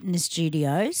funny shit in the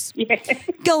studios. Yeah.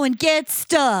 Go and get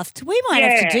stuffed. We might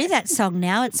have to Yeah. do that song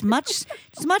now. It's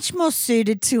much more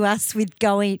suited to us with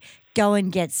go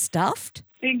and get stuffed.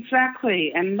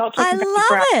 Exactly. And not I talking love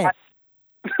about it.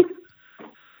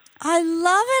 I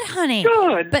love it, honey.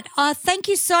 Good. But thank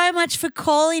you so much for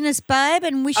calling us, babe,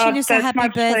 and wishing us a that's happy my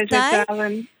birthday. pleasure,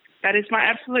 darling. That is my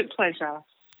absolute pleasure.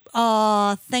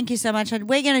 Oh, thank you so much. And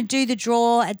we're going to do the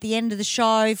draw at the end of the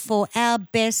show for our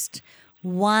best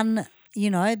one,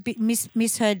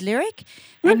 misheard lyric.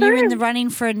 And you're in the running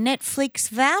for a Netflix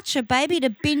voucher, baby, to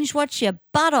binge watch your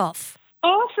butt off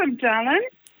Awesome, darling.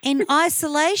 in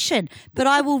isolation. But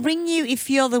I will ring you if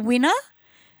you're the winner.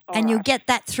 And you'll get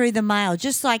that through the mail,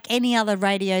 just like any other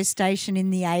radio station in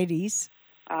the 80s.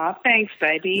 Oh, thanks,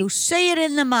 baby. You'll see it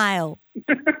in the mail.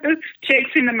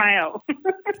 Checks in the mail.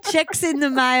 Checks in the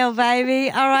mail,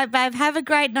 baby. All right, babe. Have a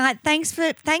great night. Thanks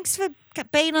for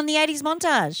being on the 80s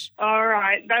montage. All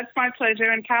right. That's my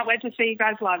pleasure and can't wait to see you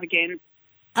guys live again.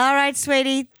 All right,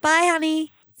 sweetie. Bye,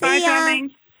 honey. Bye, See ya.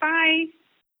 darling. Bye.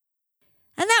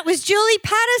 And that was Julie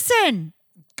Patterson.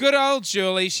 Good old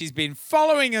Julie. She's been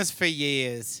following us for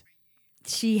years.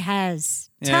 She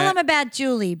has. Yeah. Tell them about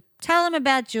Julie. Tell them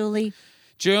about Julie.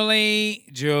 Julie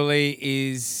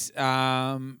is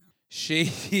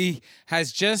she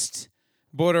has just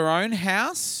bought her own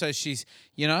house, so she's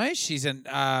an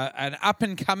up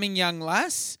and coming young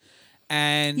lass,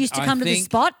 and Used to I come to the think,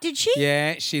 spot, did she?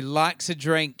 Yeah, she likes a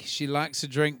drink. She likes a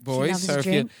drink, boys. loves So a if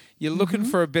drink. you're looking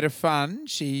for a bit of fun,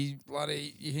 you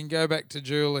can go back to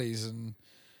Julie's and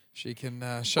she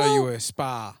can show you her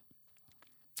spa.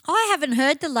 I haven't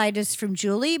heard the latest from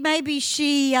Julie. Maybe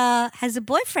she has a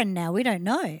boyfriend now. We don't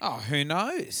know. Oh, who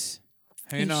knows?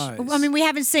 Who knows? I mean, we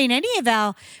haven't seen any of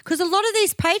because a lot of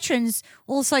these patrons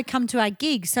also come to our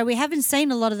gigs, so we haven't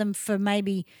seen a lot of them for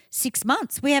maybe 6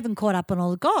 months. We haven't caught up on all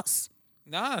the goss.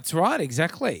 No, that's right.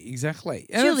 Exactly.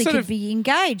 And Julie it's could be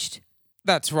engaged.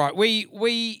 That's right.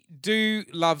 We do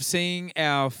love seeing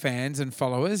our fans and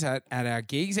followers at our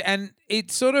gigs, and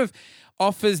it sort of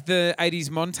offers the 80s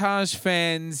montage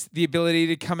fans the ability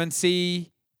to come and see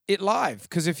it live.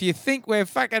 Because if you think we're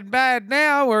fucking bad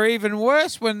now, we're even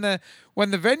worse when the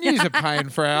venues are paying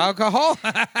for our alcohol.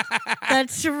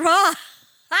 That's right.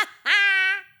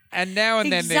 And now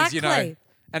and then there's Exactly.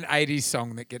 an 80s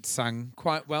song that gets sung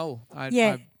quite well.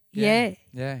 Yeah.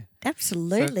 Yeah.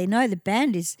 Absolutely. No, the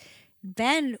band.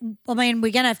 I mean,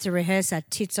 we're going to have to rehearse our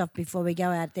tits off before we go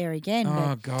out there again. Oh,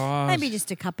 but God. maybe just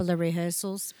a couple of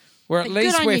rehearsals. At But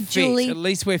least good on we're you, fit. Julie. At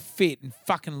least we're fit and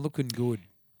fucking looking good.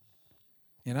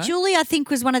 You know? Julie, I think,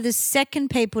 was one of the second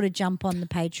people to jump on the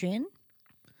Patreon,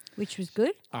 which was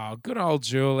good. Oh, good old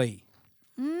Julie.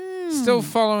 Still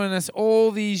following us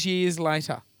all these years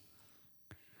later.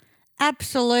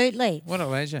 Absolutely. What a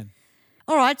legend.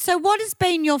 All right, so what has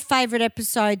been your favourite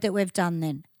episode that we've done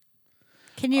then?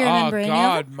 Can you remember any of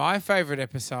God, it? my favourite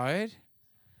episode.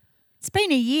 It's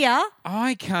been a year.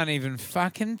 I can't even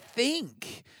fucking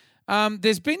think.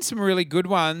 There's been some really good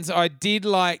ones. I did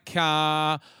like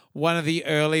one of the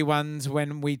early ones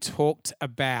when we talked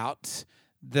about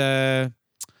like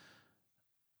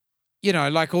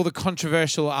all the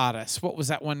controversial artists. What was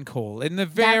that one called? In the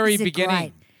very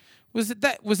beginning. Was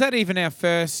that even our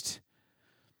first?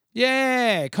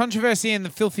 Yeah, Controversy in the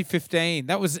Filthy 15.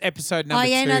 That was episode number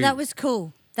 2. Oh, yeah, no, that was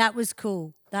cool. That was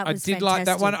cool. That was I did like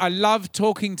that one. I loved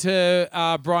talking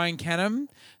to Brian Canham.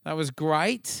 That was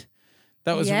great.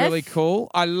 That was really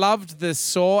cool. I loved the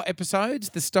Saw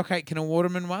episodes, the Stock Aitken and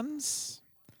Waterman ones.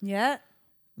 Yeah.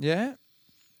 Yeah.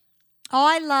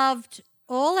 I loved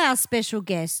all our special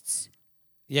guests.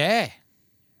 Yeah.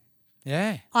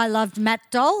 Yeah. I loved Matt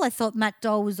Dole. I thought Matt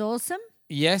Dole was awesome.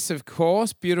 Yes, of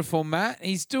course. Beautiful Matt.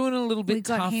 He's doing a little bit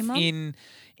got tough him on.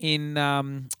 in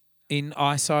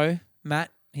ISO,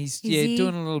 Matt. He's he?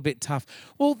 doing a little bit tough.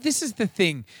 Well, this is the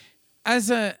thing.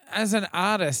 As an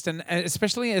artist and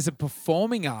especially as a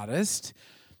performing artist,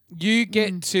 you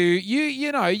get to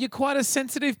you're quite a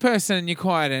sensitive person and you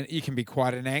can be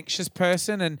quite an anxious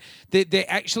person, and there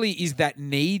actually is that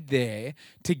need there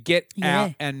to get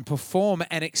out and perform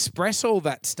and express all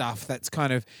that stuff that's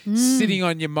kind of sitting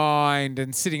on your mind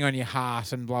and sitting on your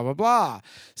heart and blah blah blah.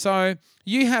 So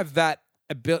you have that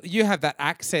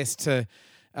access to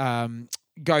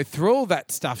go through all that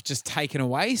stuff just taken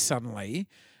away suddenly.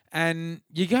 And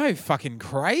you go fucking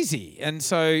crazy. And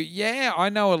so, I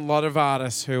know a lot of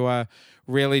artists who are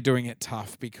really doing it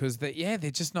tough because they're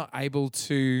just not able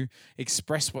to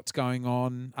express what's going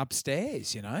on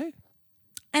upstairs,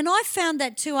 And I found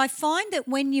that too. I find that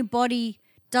when your body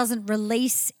doesn't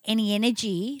release any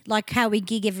energy, like how we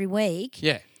gig every week,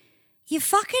 Yeah. you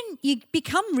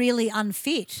become really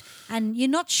unfit and you're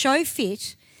not show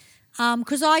fit.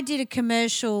 Because I did a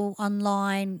commercial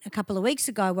online a couple of weeks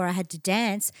ago where I had to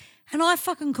dance, and I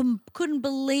fucking couldn't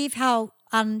believe how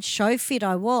unshow fit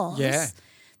I was. Yeah.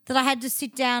 That I had to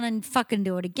sit down and fucking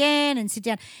do it again and sit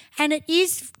down. And it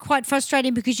is quite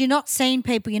frustrating because you're not seeing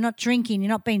people, you're not drinking, you're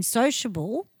not being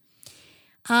sociable,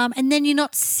 and then you're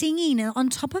not singing on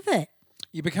top of it.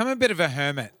 You become a bit of a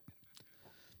hermit.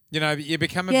 You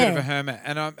become a bit of a hermit.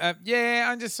 And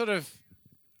I'm just sort of,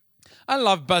 I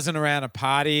love buzzing around a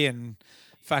party and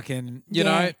fucking, you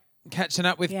know, catching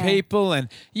up with people. And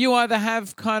you either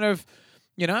have kind of,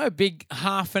 a big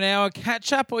half an hour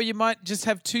catch up, or you might just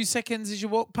have 2 seconds as you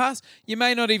walk past. You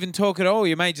may not even talk at all.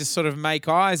 You may just sort of make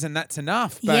eyes and that's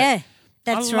enough. But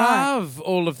that's I right. love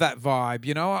all of that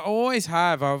vibe. I always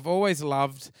have. I've always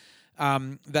loved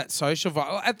that social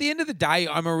vibe. At the end of the day,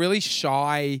 I'm a really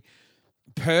shy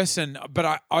person, but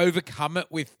I overcome it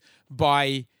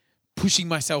by pushing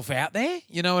myself out there.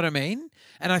 You know what I mean?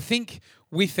 And I think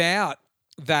without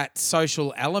that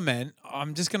social element,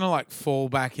 I'm just going to fall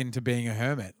back into being a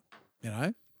hermit,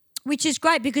 Which is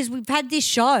great because we've had this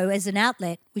show as an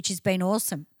outlet, which has been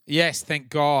awesome. Yes, thank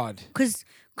God.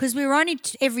 Because we were only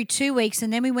every 2 weeks,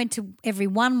 and then we went to every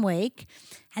 1 week,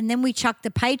 and then we chucked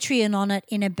the Patreon on it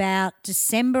in about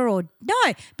December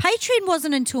Patreon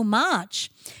wasn't until March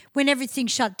when everything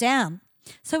shut down.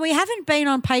 So we haven't been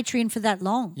on Patreon for that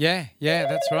long. Yeah,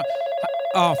 that's right.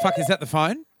 Oh, fuck, is that the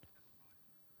phone?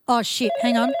 Oh, shit,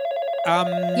 hang on.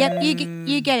 Yep,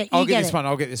 you get it. I'll get this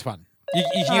one. You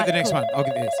can get the next one. I'll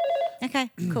get this. Okay,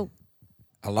 cool.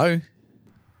 Hello?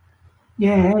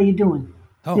 Yeah, how you doing?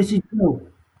 Oh. This is Joe.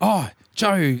 Oh,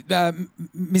 Joe,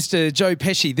 Mr. Joe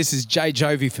Pesci. This is Jay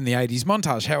Jovi from the 80s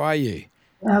Montage. How are you?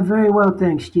 Very well,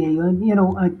 thanks, Jay.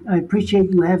 I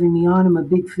appreciate you having me on. I'm a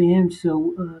big fan,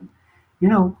 so,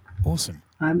 Awesome.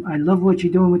 I love what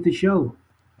you're doing with the show.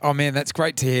 Oh, man, that's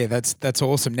great to hear. That's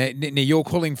awesome. Now, you're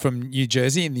calling from New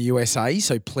Jersey in the USA,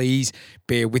 so please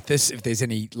bear with us if there's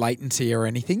any latency or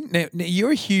anything. Now,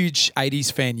 you're a huge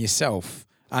 80s fan yourself,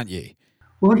 aren't you?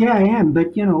 Well, yeah, I am, but,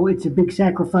 it's a big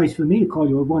sacrifice for me to call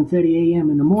you at 1:30 a.m.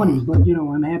 in the morning, but,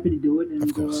 I'm happy to do it, and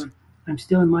Of course. I'm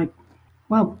still in my,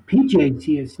 PJs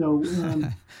here, so...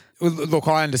 Look,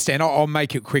 I understand. I'll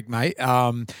make it quick, mate.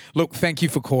 Look, thank you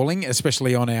for calling,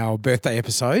 especially on our birthday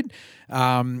episode.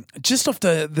 Just off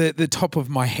the top of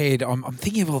my head, I'm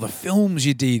thinking of all the films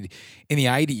you did in the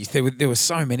 80s. There were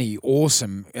so many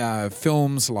awesome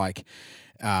films like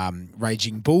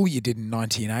Raging Bull you did in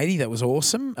 1980. That was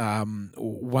awesome.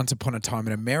 Once Upon a Time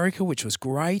in America, which was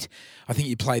great. I think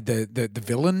you played the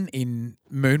villain in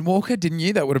Moonwalker, didn't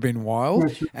you? That would have been wild.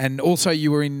 Yes. And also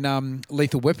you were in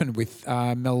Lethal Weapon with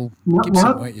Mel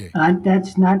Gibson, weren't you?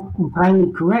 That's not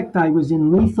entirely correct. I was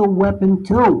in Lethal Weapon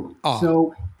 2. Oh.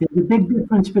 So there's a big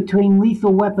difference between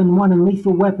Lethal Weapon 1 and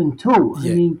Lethal Weapon 2.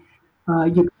 Yeah. I mean,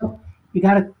 you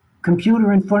got a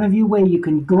computer in front of you where you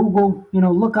can Google,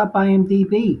 look up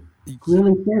IMDb. It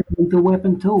really says Lethal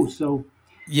Weapon 2. So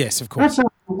Yes, of course. that's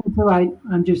all right.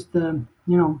 I'm just, I'm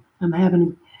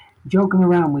joking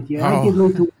around with you. I did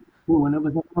Lethal Weapon 2, and it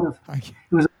was a lot of. Okay.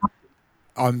 It was.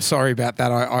 I'm sorry about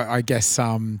that. I guess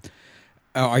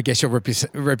your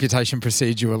reputation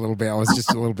precedes you a little bit. I was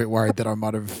just a little bit worried that I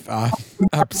might have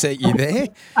upset you there.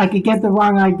 I could get the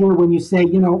wrong idea when you say,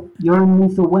 you're in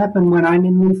Lethal Weapon when I'm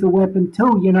in Lethal Weapon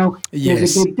 2, Yes.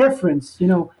 there's a big difference,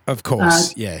 Of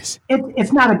course, yes.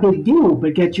 It's not a big deal,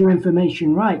 but get your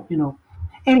information right,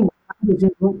 Anyway,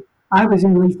 I was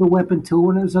in Lethal Weapon 2,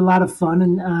 and it was a lot of fun,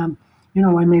 and, I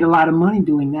made a lot of money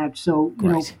doing that, so,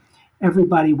 Great.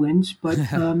 everybody wins, but,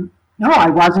 no,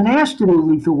 I wasn't asked to do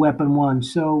Lethal Weapon 1,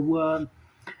 so,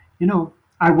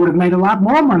 I would have made a lot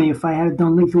more money if I had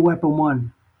done Lethal Weapon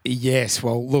 1. Yes,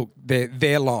 well, look,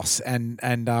 their loss, and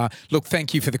look,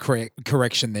 thank you for the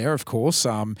correction there. Of course,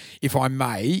 if I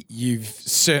may, you've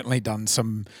certainly done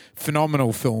some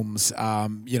phenomenal films,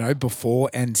 before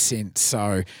and since.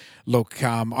 So, look,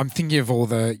 I'm thinking of all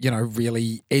the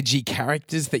really edgy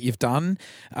characters that you've done,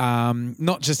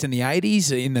 not just in the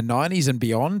 80s, in the 90s and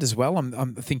beyond as well.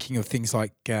 I'm thinking of things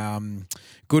like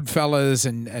Goodfellas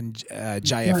and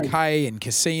JFK and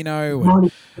Casino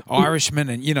and Irishman,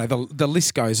 and the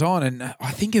list goes on. And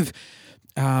I think of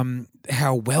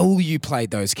how well you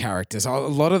played those characters. A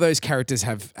lot of those characters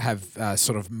have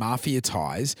sort of mafia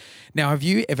ties. Now, have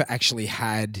you ever actually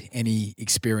had any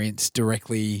experience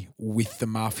directly with the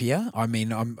mafia? I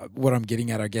mean, what I'm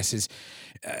getting at, I guess, is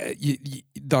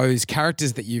those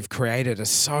characters that you've created are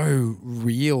so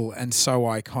real and so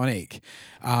iconic.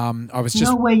 I was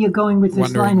just where you're going with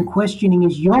this line of questioning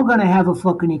is you're going to have a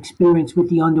fucking experience with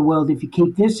the underworld if you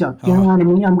keep this up. You know what I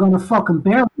mean? I'm going to fucking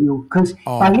bury you because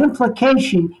by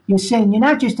implication, you're saying you're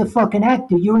not just a fucking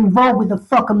actor. You're involved with the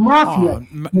fucking mafia.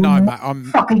 No, mate.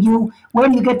 Fucker you. Where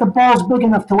do you get the balls big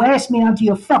enough to ask me onto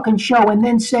your fucking show and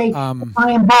then say I'm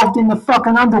involved in the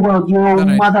fucking underworld, you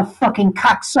motherfucking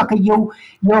cocksucker, you.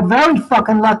 You're very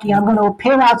fucking lucky. I'm going to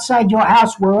appear outside your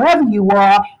house wherever you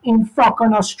are in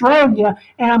fucking Australia,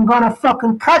 and I'm going to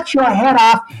fucking cut your head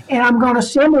off, and I'm going to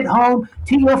send it home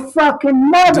to your fucking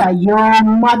mother, you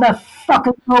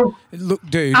motherfucking. Look,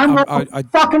 dude, I'm going to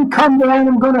fucking come there, and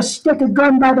I'm going to stick a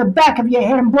gun by the back of your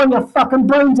head and blow your fucking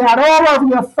brains out all over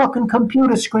your fucking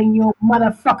computer screen, you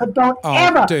motherfucker. Don't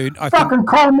ever fucking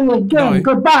call me again. No,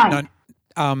 Goodbye.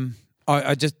 No,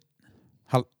 I just...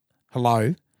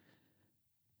 Hello?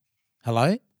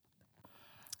 Hello?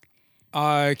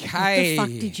 Okay. What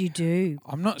the fuck did you do?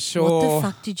 I'm not sure. What the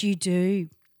fuck did you do?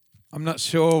 I'm not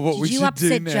sure what we should do now.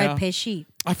 Did you upset Joe Pesci?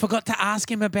 I forgot to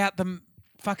ask him about the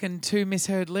fucking 2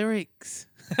 misheard lyrics.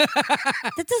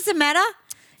 That doesn't matter.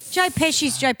 Joe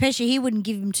Pesci's Joe Pesci. He wouldn't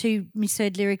give him 2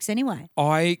 misheard lyrics anyway.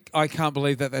 I can't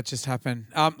believe that just happened.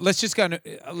 Let's just go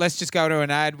to an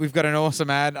ad. We've got an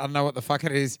awesome ad. I don't know what the fuck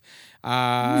it is.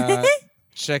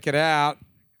 Check it out.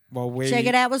 Check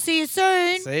it out. We'll see you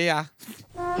soon. See ya.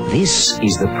 This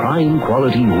is the prime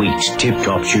quality wheat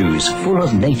Tip-Top shoes, full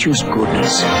of nature's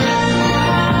goodness.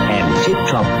 And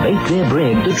Tip-Top bake their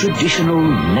bread the traditional,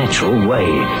 natural way,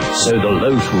 so the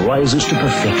loaf rises to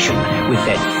perfection with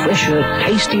that fresher,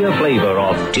 tastier flavor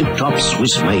of Tip-Top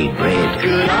Swiss-made bread.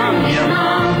 Good on you,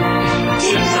 Mom.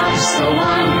 Tip-Top's the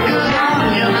one. Good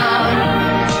on you, Mom.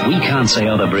 We can't say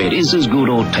other bread is as good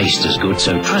or tastes as good,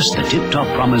 so trust the Tip-Top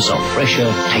promise of fresher,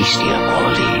 tastier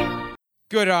quality.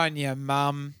 Good on you,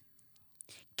 Mum.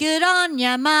 Good on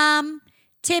ya, Mum.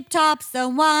 Tip-Top's the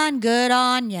one. Good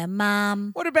on ya,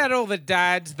 Mum. What about all the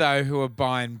dads, though, who are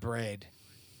buying bread?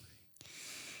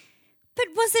 But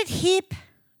was it hip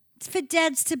for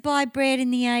dads to buy bread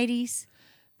in the 80s?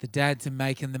 The dads are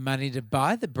making the money to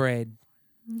buy the bread.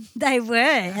 They were,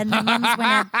 and the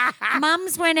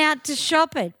mums went out to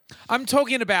shop it. I'm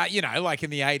talking about, like in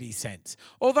the 80s sense.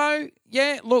 Although,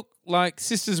 yeah, look, like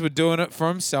sisters were doing it for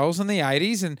themselves in the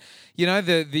 80s, and,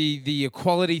 the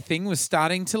equality thing was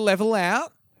starting to level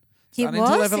out. It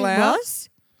was.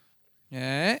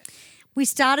 Yeah. We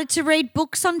started to read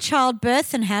books on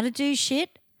childbirth and how to do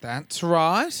shit. That's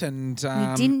right. And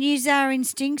we didn't use our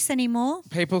instincts anymore.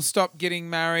 People stopped getting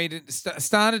married,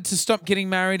 started to stop getting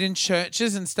married in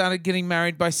churches and started getting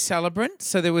married by celebrants.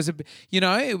 So there was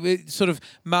it sort of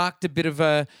marked a bit of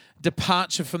a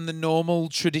departure from the normal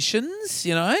traditions,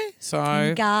 So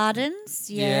in gardens,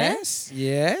 yes.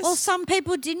 Well, some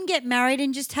people didn't get married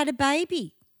and just had a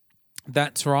baby.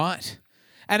 That's right.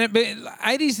 And the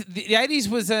 80s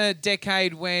was a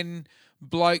decade when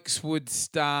blokes would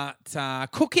start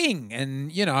cooking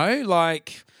and,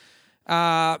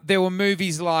 there were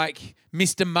movies like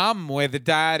Mr. Mum where the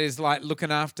dad is like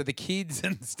looking after the kids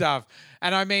and stuff.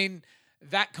 And I mean,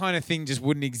 that kind of thing just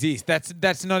wouldn't exist.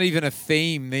 That's not even a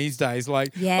theme these days.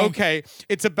 Like, okay,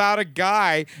 it's about a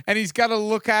guy and he's got to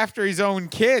look after his own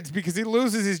kids because he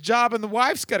loses his job and the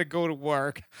wife's got to go to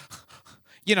work.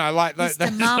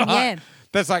 Mr. Mum,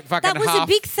 that's like fucking That was a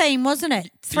big theme, wasn't it?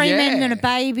 3 men and a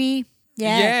baby.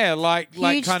 Yeah, like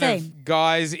kind theme. of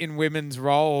guys in women's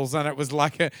roles, and it was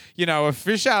like a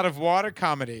fish out of water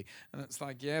comedy, and it's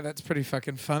like, yeah, that's pretty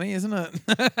fucking funny, isn't it?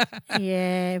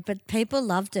 Yeah, but people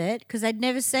loved it because they'd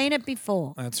never seen it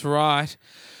before. That's right.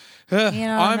 You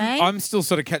know what I mean? I'm still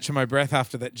sort of catching my breath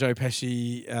after that Joe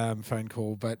Pesci phone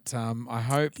call, but I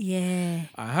hope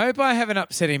I haven't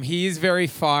upset him. He is very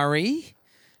fiery.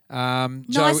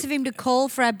 Nice of him to call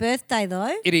for our birthday,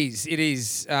 though. It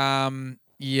is.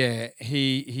 Yeah,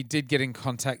 he did get in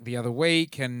contact the other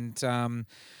week and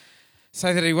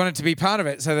say that he wanted to be part of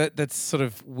it. So that's sort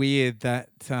of weird that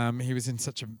he was in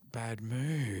such a bad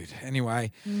mood.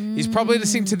 Anyway, he's probably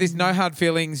listening to this. No hard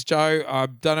feelings, Joe. I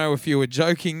don't know if you were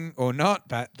joking or not,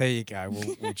 but there you go.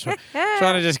 We'll try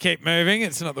to just keep moving.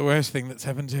 It's not the worst thing that's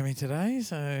happened to me today.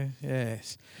 So,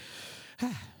 yes.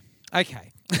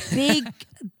 Okay.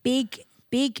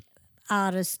 Big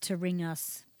artist to ring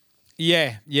us.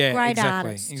 Yeah, Great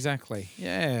exactly.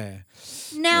 Yeah.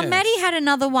 Now, Maddie had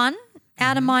another one,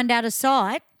 Out of Mind, Out of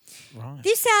Sight. Right.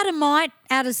 This out of might,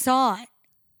 out of sight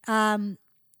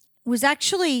was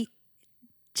actually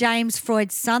James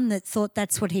Freud's son that thought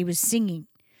that's what he was singing.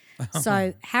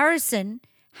 So Harrison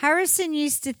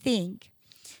used to think,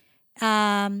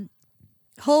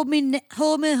 hold me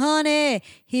honey,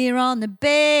 here on the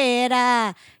bed,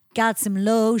 I got some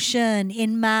lotion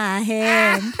in my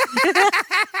hand.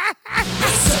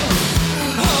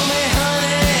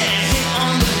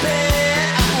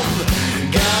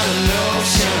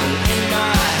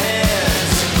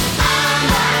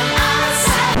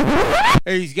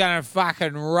 He's going to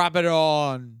fucking rub it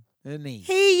on, isn't he?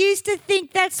 He used to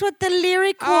think that's what the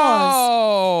lyric was.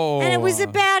 Oh. And it was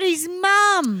about his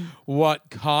mum. What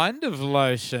kind of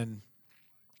lotion?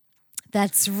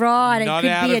 That's right. Not it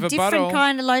could out be of a a different bottle.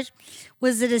 kind of lotion.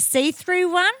 Was it a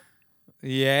see-through one?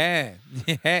 Yeah.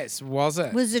 Yes, was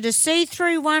it? Was it a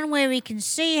see-through one where we can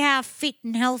see how fit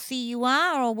and healthy you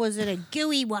are, or was it a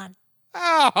gooey one?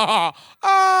 Oh.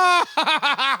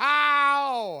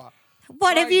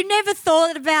 What, have you never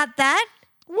thought about that?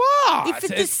 What?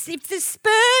 If the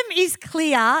sperm is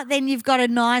clear, then you've got a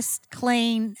nice,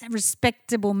 clean,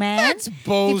 respectable man. That's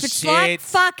bullshit. If it's like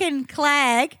fucking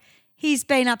Clag, he's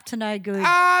been up to no good.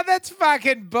 That's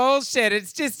fucking bullshit.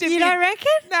 It's just if you don't reckon?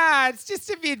 Nah, it's just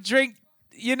if you drink,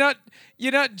 you're not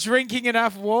drinking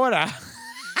enough water.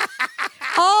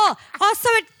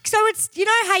 So it's, you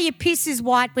know how your piss is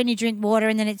white when you drink water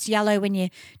and then it's yellow when you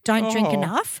don't drink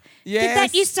enough? Yes. Did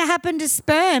that used to happen to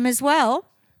sperm as well?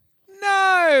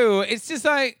 No, it's just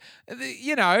like,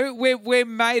 we're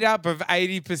made up of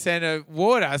 80% of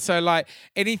water. So like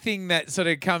anything that sort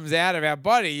of comes out of our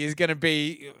body is going to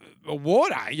be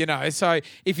water, So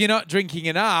if you're not drinking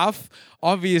enough,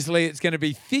 obviously it's going to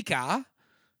be thicker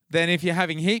than if you're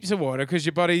having heaps of water because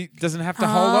your body doesn't have to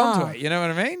hold on to it. You know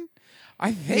what I mean?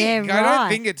 I think. Yeah, I right. don't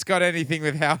think it's got anything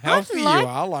with how healthy you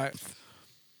are. Like,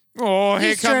 here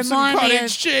Used to comes some remind me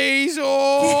cottage of- cheese.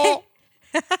 Oh.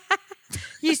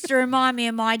 Used to remind me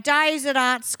of my days at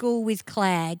art school with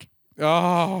Clag.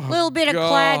 Oh, A little bit of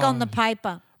Clag on the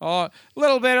paper. Oh, a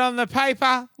little bit on the paper,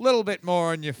 a little bit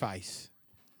more on your face.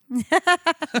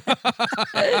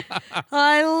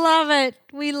 I love it.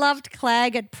 We loved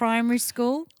Clag at primary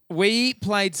school. We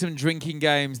played some drinking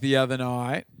games the other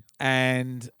night,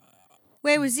 and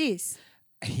Where was this?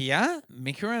 here,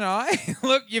 Mika and I,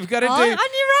 look, you've got to do On your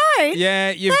own?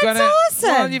 Yeah, you've That's got to. awesome.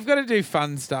 Well, you've got to do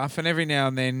fun stuff, and every now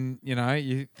and then,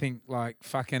 you think like,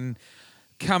 fucking,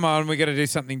 come on, we got to do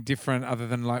something different other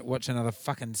than like watch another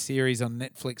fucking series on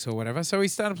Netflix or whatever. So we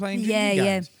started playing drinking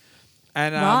games,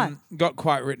 and Right. got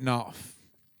quite written off.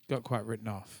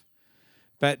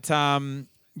 But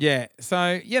yeah,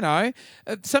 so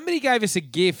somebody gave us a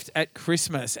gift at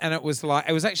Christmas, and it was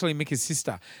actually Mika's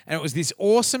sister, and it was this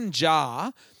awesome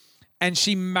jar. And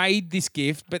she made this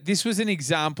gift, but this was an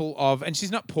example of, and she's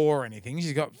not poor or anything.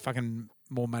 She's got fucking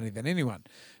more money than anyone.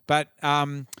 But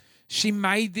she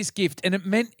made this gift, and it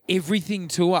meant everything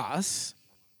to us.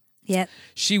 Yep.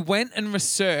 She went and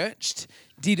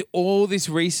did all this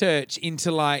research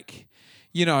into like,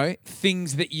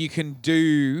 things that you can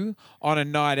do on a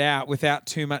night out without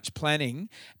too much planning.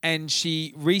 And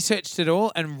she researched it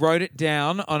all and wrote it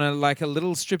down on a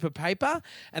little strip of paper.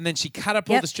 And then she cut up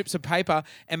all the strips of paper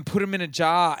and put them in a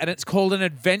jar. And it's called an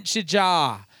adventure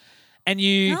jar. And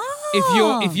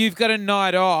if you've got a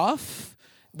night off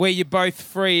where you're both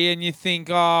free and you think,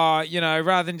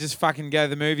 rather than just fucking go to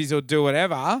the movies or do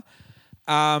whatever,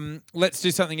 let's do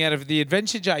something out of the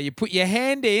adventure jar. You put your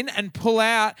hand in and pull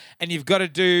out, and you've got to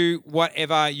do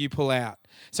whatever you pull out.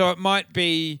 So it might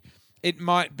be,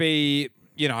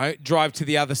 drive to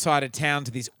the other side of town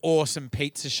to this awesome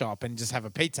pizza shop and just have a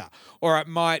pizza. Or it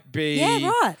might be,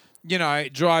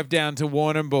 drive down to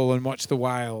Warrnambool and watch the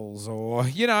whales, or,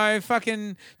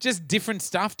 fucking just different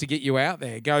stuff to get you out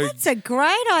there. That's a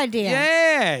great idea.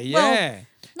 Yeah. Well,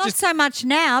 not so much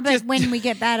now, but when we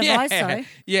get bad of ISO.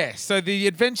 Yeah, so the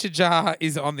adventure jar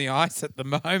is on the ice at the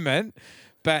moment.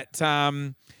 But,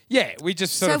 we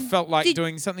just sort of felt like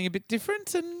doing something a bit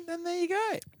different, and there you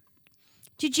go.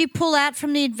 Did you pull out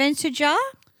from the adventure jar?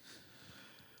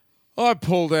 I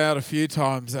pulled out a few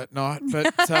times that night,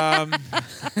 but... That's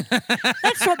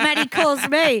what Maddie calls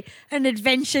me, an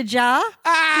adventure jar.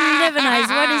 He never knows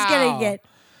what he's going to get.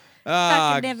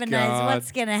 Fucking never knows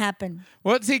what's going to happen.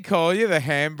 What's he call you? The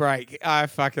handbrake. I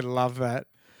fucking love that.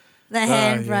 The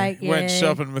handbrake, yeah. Went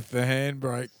shopping with the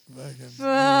handbrake.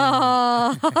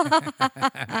 Oh.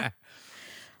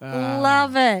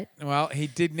 Love it. Well, he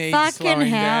did need Fucking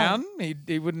slowing hell. down.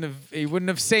 He wouldn't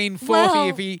have seen 40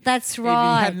 if he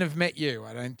hadn't have met you,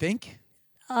 I don't think.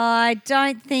 I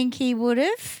don't think he would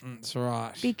have. That's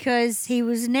right. Because he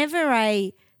was never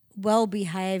a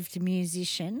well-behaved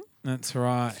musician. That's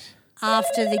right.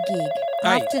 After the gig.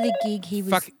 Hey, After the gig, he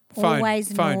was phone,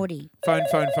 always phone, naughty. Phone.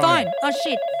 Oh,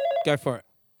 shit. Go for it.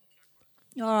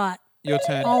 All right. Your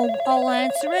turn. I'll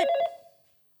answer it.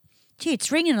 Gee,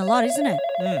 it's ringing a lot, isn't it?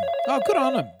 Oh, good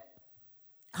on him.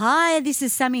 Hi, this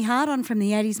is Sammy Hardon from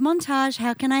the 80s Montage.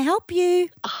 How can I help you?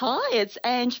 Hi, it's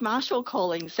Ange Marshall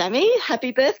calling, Sammy.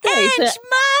 Happy birthday. Ange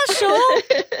Marshall!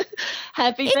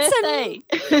 Happy birthday.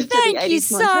 Thank you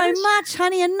so much,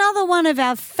 honey. Another one of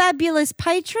our fabulous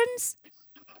patrons.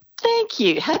 Thank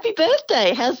you. Happy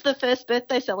birthday. How's the first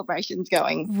birthday celebrations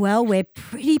going? Well, we're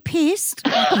pretty pissed.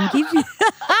 I can give you.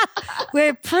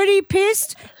 We're pretty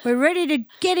pissed. We're ready to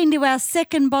get into our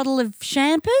second bottle of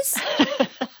champers.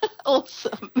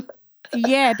 Awesome.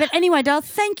 Yeah, but anyway, Dale,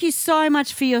 thank you so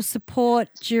much for your support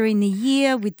during the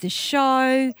year with the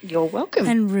show. You're welcome.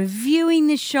 And reviewing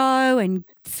the show and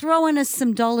throwing us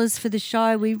some dollars for the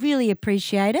show. We really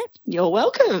appreciate it. You're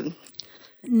welcome.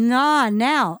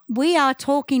 Now, we are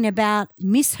talking about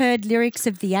misheard lyrics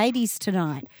of the 80s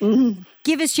tonight.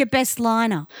 Give us your best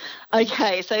liner.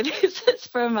 Okay, so this is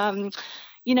from,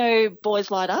 Boys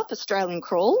Light Up, Australian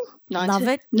Crawl. Love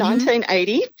it.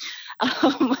 1980.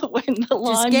 When the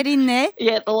line... Just get in there.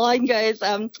 Yeah, the line goes...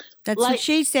 That's what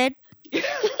she said.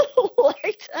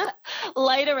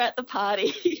 Later at the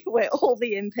party where all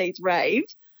the MPs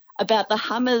raved about the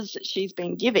Hummers she's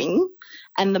been giving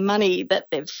and the money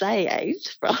that they've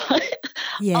saved, right?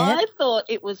 Yeah. I thought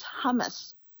it was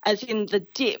hummus, as in the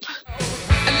dip.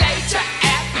 Later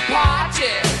at the party,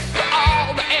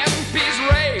 all the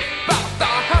MPs rave about the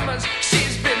Hummers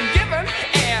she's been given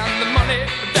and the money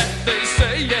that they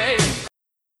save.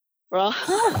 Right.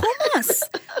 Oh, hummus.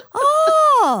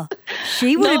 Oh,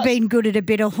 she would have been good at a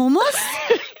bit of hummus.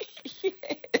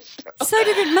 Yes. So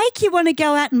did it make you want to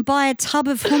go out and buy a tub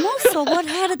of hummus or what?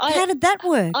 How did that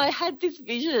work? I had this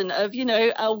vision of,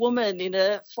 a woman in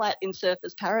a flat in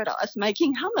Surfers Paradise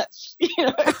making hummus,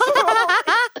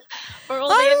 for all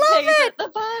the MPs at the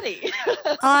party.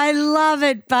 I love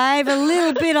it, babe. A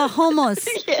little bit of hummus.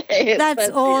 Yes, that's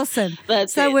awesome.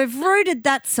 We've rooted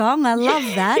that song. I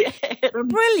love that. Yeah.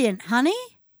 Brilliant, honey.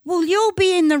 Well, you'll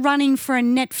be in the running for a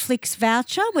Netflix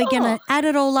voucher. We're going to add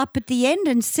it all up at the end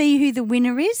and see who the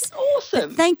winner is. Awesome.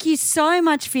 But thank you so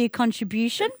much for your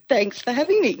contribution. Thanks for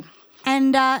having me.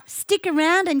 And stick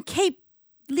around and keep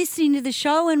listening to the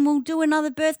show and we'll do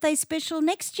another birthday special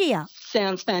next year.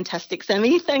 Sounds fantastic,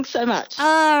 Sammy. Thanks so much. All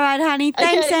right, honey.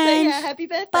 Thanks, okay, see Ange. ya. Happy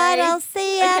birthday. Bye, I'll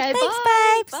see ya. Okay, Thanks,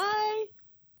 bye. babes. Bye.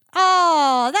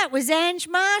 Oh, that was Ange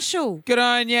Marshall. Good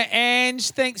on you, Ange.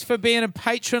 Thanks for being a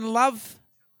patron, love.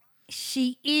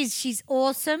 She is. She's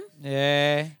awesome.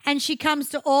 Yeah. And she comes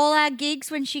to all our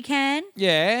gigs when she can.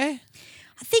 Yeah.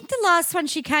 I think the last one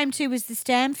she came to was the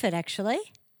Stamford, actually.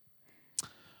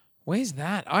 Where's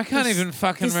that? I can't even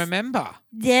fucking remember.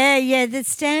 Yeah. The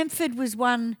Stamford was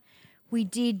one we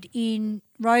did in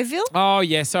Rowville. Oh,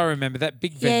 yes, I remember that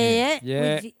big venue.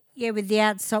 Yeah. With the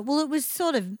outside. Well, it was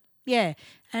sort of, yeah.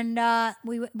 And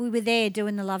we were there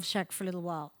doing the Love Shack for a little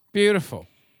while. Beautiful.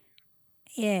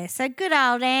 Yeah, so good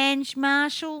old Ange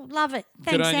Marshall. Love it.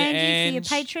 Thanks, on you, Angie, for your Ange.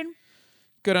 patron.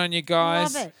 Good on you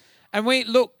guys. Love it. And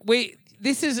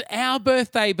this is our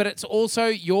birthday, but it's also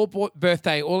your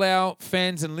birthday. All our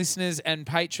fans and listeners and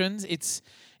patrons, it's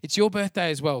your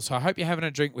birthday as well. So I hope you're having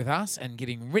a drink with us and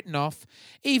getting written off,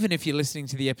 even if you're listening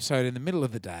to the episode in the middle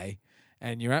of the day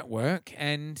and you're at work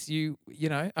and you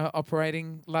are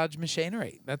operating large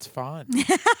machinery. That's fine.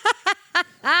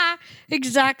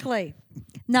 Exactly.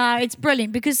 No, it's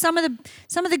brilliant because some of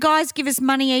the guys give us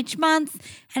money each month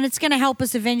and it's going to help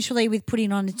us eventually with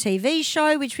putting on a TV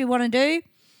show, which we want to do.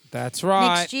 That's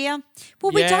right. Next year.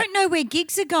 Well, we don't know where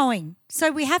gigs are going,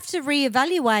 so we have to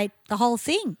reevaluate the whole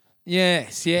thing.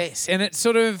 Yes. And it's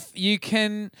sort of, you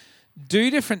can do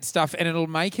different stuff and it'll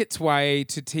make its way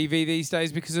to TV these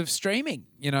days because of streaming.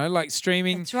 Like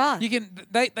streaming. That's right. You can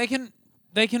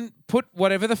they can put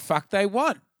whatever the fuck they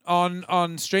want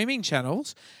on streaming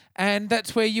channels, and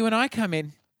that's where you and I come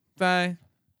in. So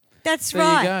that's there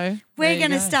right. You go. We're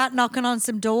going to start knocking on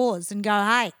some doors and go,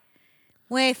 hey,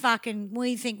 we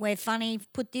think we're funny,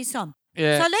 put this on.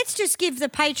 Yeah. So let's just give the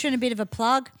patron a bit of a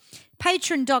plug.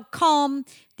 Patreon.com,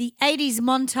 the 80s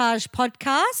Montage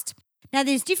Podcast. Now,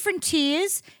 there's different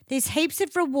tiers. There's heaps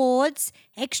of rewards,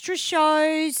 extra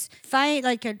shows,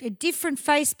 like a different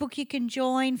Facebook you can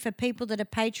join for people that are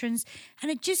patrons,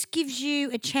 and it just gives you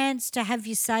a chance to have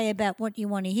your say about what you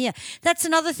want to hear. That's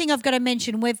another thing I've got to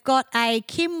mention. We've got a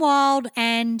Kim Wilde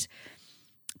and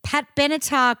Pat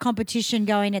Benatar competition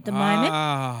going at the moment.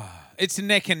 It's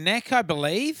neck and neck, I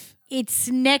believe. It's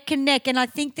neck and neck, and I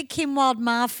think the Kim Wilde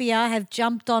Mafia have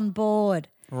jumped on board.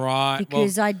 Right.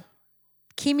 Because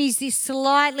Kimmy's this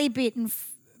slightly bit in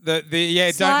don't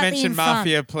slightly mention in front.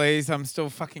 Mafia, please. I'm still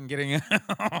fucking getting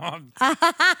I'm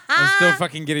still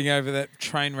fucking getting over that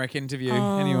train wreck interview.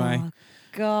 Anyway.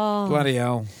 God. Bloody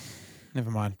hell.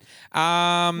 Never mind.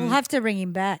 We'll have to ring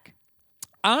him back.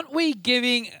 Aren't we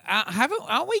giving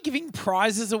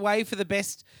prizes away for the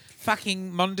best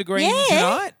fucking mondegreens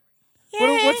tonight?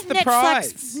 Yeah. What's the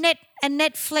prize? A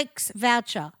Netflix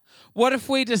voucher. What if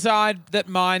we decide that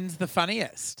mine's the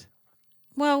funniest?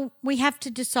 Well, we have to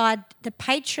decide the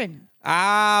patron. Oh,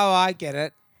 I get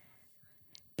it.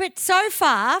 But so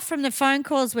far, from the phone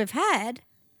calls we've had,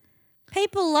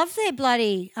 people love their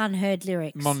bloody unheard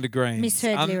lyrics. Mondegreens.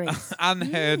 Misheard lyrics.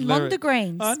 Unheard lyrics.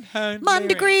 Mondegreens. Unheard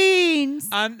Mondegreens.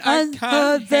 I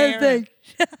can't hear it.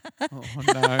 Oh,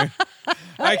 no.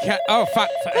 Okay. Oh, fuck.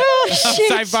 shit.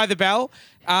 Saved by the Bell.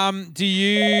 Do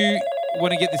you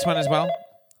want to get this one as well?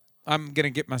 I'm going to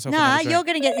get myself another drink. You're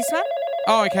going to get this one.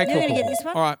 Oh, okay, cool. You're going to cool. get this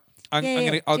one. All right. I'll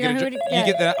get a drink. Yeah. You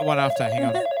get that one after. Hang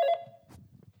on.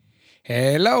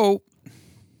 Hello.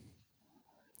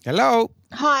 Hello.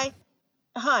 Hi.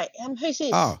 Who's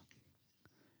this? Oh,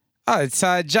 it's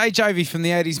Jay Jovi from the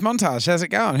 80s montage. How's it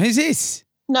going? Who's this?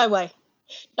 No way.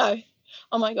 No.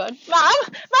 Oh my God. Mum, I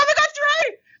got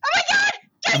through. Oh my God.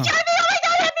 Jay Jovi. Oh my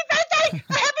God. Happy birthday.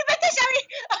 Happy birthday, Sammy.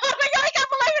 Oh my God. I can't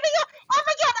believe it. Oh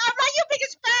my God. I'm like your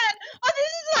biggest fan. Oh,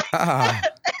 this is like,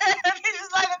 this is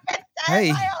like the best day Hey.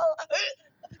 of my whole life.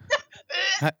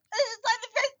 This is like the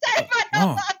best day of my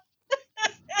whole life.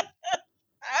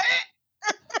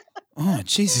 Oh,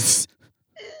 Jesus.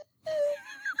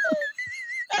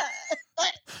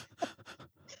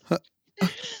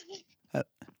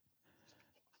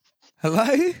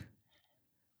 Hello?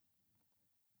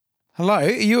 Hello? Are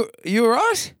you all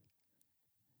right?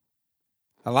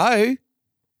 Hello?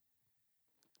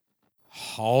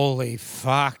 Holy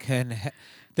fucking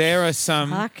there are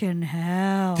some Fucking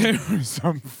hell. There are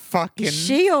some fucking Is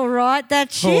she all right, that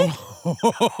chick?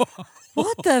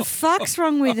 What the fuck's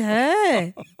wrong with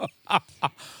her?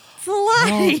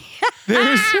 Bloody.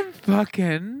 there are some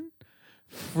fucking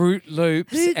Fruit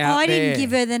Loops out I there. didn't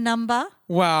give her the number.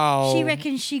 Wow. She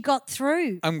reckons she got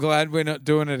through. I'm glad we're not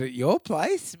doing it at your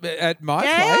place, but at my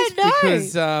Yeah, place, I know.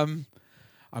 because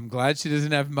I'm glad she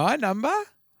doesn't have my number.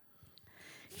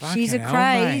 She's a Fucking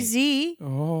hell, mate. crazy.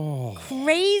 Oh.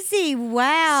 Crazy.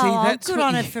 Wow. See, that's Good what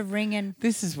on her you- for ringing.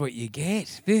 This is what you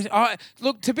get.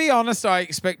 Look, to be honest, I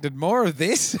expected more of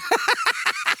this.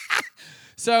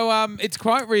 So it's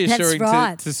quite reassuring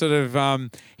right. to sort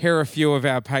of hear a few of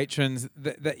our patrons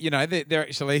that you know, they're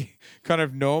actually kind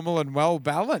of normal and well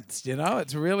balanced. You know,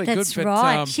 it's really That's good.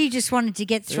 right. But, She just wanted to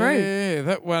get through. Yeah,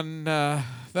 that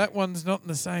one's not in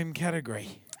the same category.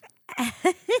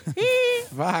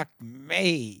 Fuck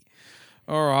me.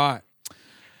 All right.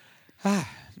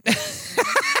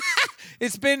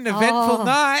 It's been an eventful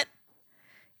night.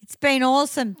 It's been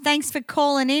awesome. Thanks for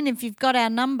calling in. If you've got our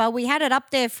number, we had it up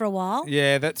there for a while.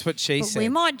 Yeah, that's what she But said. we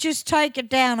might just take it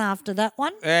down after that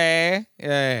one. Yeah.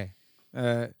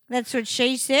 That's what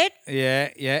she said.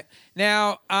 Yeah.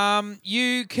 Now,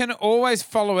 you can always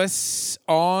follow us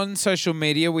on social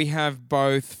media. We have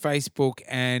both Facebook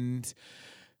and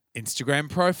Instagram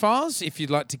profiles if you'd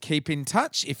like to keep in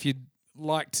touch. If you'd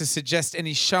like to suggest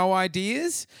any show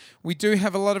ideas, we do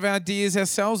have a lot of ideas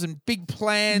ourselves and big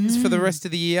plans for the rest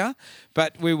of the year,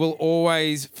 but we will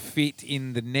always fit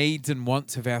in the needs and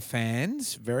wants of our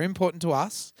fans. Very important to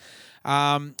us.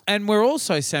 And we're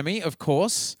also, Sammy, of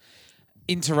course,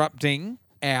 interrupting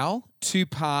our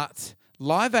 2-part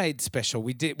Live Aid special.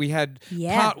 We had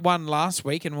part 1 last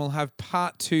week, and we'll have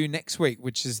part 2 next week,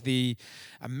 which is the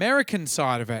American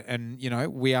side of it. And, you know,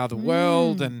 We Are the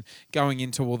World and going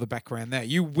into all the background there.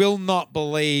 You will not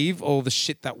believe all the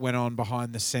shit that went on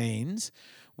behind the scenes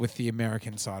with the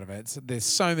American side of it. There's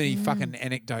so many fucking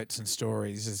anecdotes and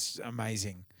stories. It's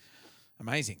amazing.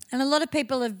 Amazing. And a lot of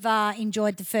people have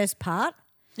enjoyed the first part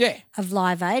of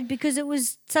Live Aid because it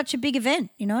was such a big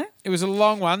event, you know? It was a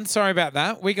long one. Sorry about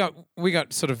that. We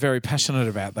got sort of very passionate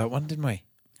about that one, didn't we?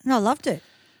 No, I loved it.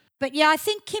 But yeah, I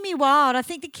think the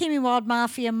Kimmy Wild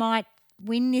Mafia might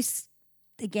win this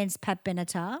against Pat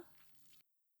Benatar.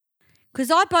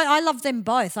 Because I love them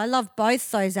both. I love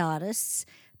both those artists.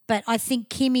 But I think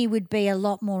Kimmy would be a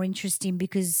lot more interesting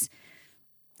because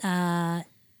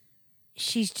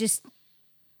she's just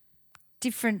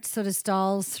different sort of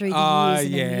styles through the years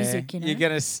in her music, you know. You're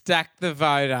going to stack the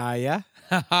vote, are you?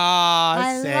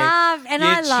 I love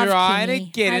You're trying Kimmy.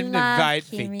 to get I him to love vote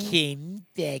Kimmy. for Kim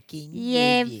Decking.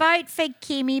 Yeah, vote for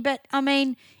Kimmy. But, I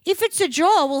mean, if it's a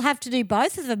draw, we'll have to do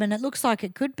both of them, and it looks like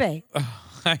it could be.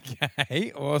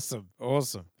 Okay, awesome.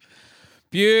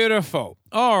 Beautiful.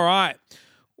 All right.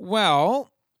 Well,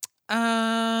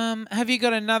 have you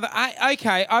got another?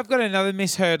 Okay, I've got another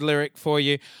misheard lyric for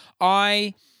you.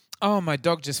 My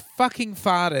dog just fucking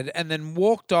farted and then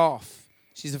walked off.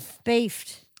 She's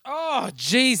beefed. Oh,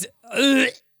 jeez.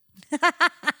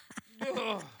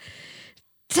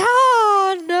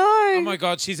 Oh no! Oh my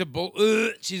God, she's a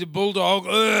bulldog.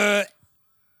 I'm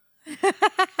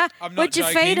not What'd you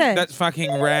joking. feed her? That's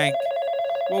fucking rank.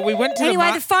 Well, we went to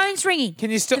Anyway, the phone's ringing. Can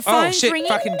you still? The phone's Oh shit! ringing.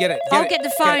 Fucking get it. I'll get the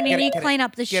phone and you get it, clean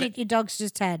up the get shit it. your dog's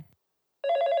just had.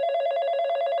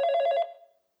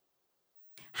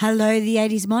 Hello, the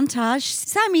 80s montage.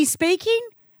 Sammy speaking.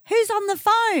 Who's on the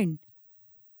phone?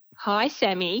 Hi,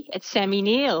 Sammy. It's Sammy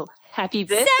Neal. Happy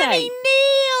birthday. Sammy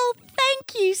Neal,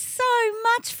 thank you so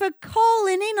much for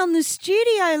calling in on the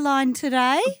studio line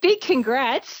today. Big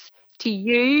congrats to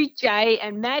you, Jay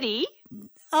and Maddie.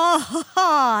 Oh,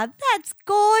 that's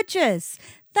gorgeous.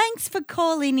 Thanks for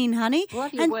calling in, honey.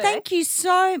 Love your and work. Thank you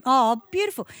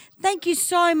beautiful. Thank you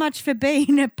so much for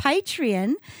being a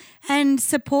Patreon and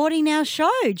supporting our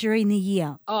show during the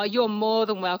year. Oh, you're more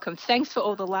than welcome. Thanks for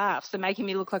all the laughs and making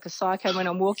me look like a psycho when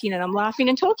I'm walking and I'm laughing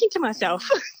and talking to myself.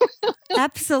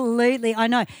 Absolutely. I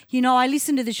know. You know, I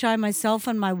listen to the show myself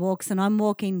on my walks and I'm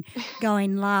walking,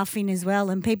 going, laughing as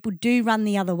well. And people do run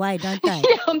the other way, don't they?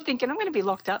 Yeah, I'm thinking I'm going to be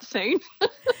locked up soon.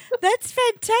 That's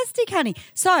fantastic, honey.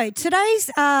 So today's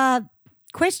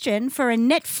question for a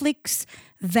Netflix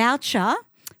voucher.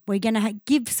 We're going to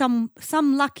give some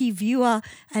lucky viewer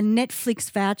a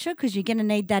Netflix voucher because you're going to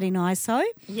need that in ISO.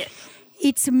 Yes.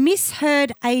 It's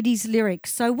misheard 80s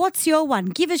lyrics. So what's your one?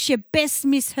 Give us your best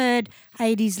misheard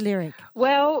 80s lyric.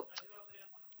 Well,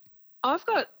 I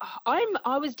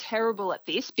was terrible at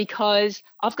this because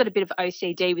I've got a bit of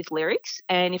OCD with lyrics,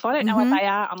 and if I don't know what they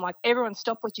are, I'm like, everyone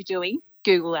stop what you're doing,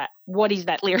 Google that. What is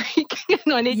that lyric?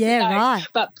 And I need to know. Right.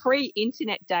 But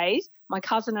pre-internet days, my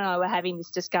cousin and I were having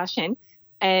this discussion,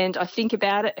 and I think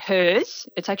about it,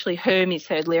 it's actually her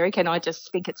misheard lyric, and I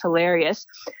just think it's hilarious.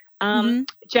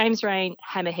 James Rain,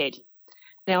 Hammerhead.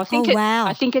 Now, I think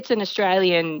I think it's an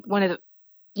Australian,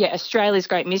 Australia's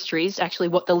Great Mysteries, actually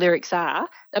what the lyrics are.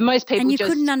 And most people And you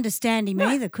couldn't understand him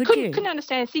either, could you? Couldn't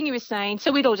understand a thing he was saying,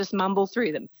 so we'd all just mumble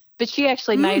through them. But she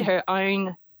actually made her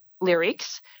own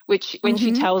lyrics, which when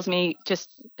she tells me,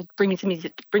 just brings me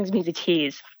to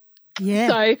tears. Yeah.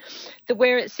 So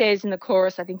where it says in the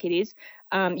chorus, I think it is,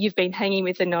 you've been hanging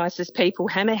with the nicest people,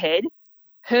 Hammerhead.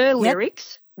 Her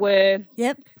lyrics were,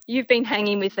 you've been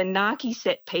hanging with the narky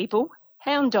set people,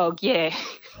 Hound Dog, yeah.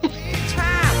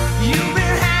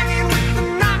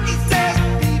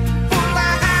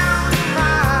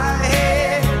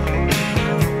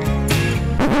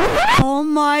 Oh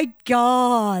my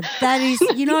God. That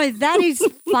is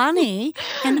funny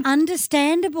and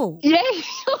understandable. Yeah.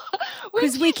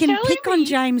 Because we can pick on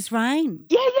James Rain.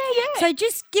 Yeah. So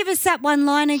just give us that one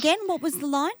line again. What was the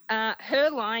line? Her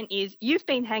line is, you've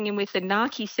been hanging with the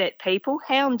narky set people,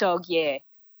 Hound Dog, yeah.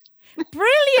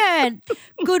 Brilliant.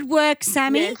 Good work,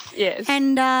 Sammy. Yes.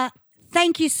 And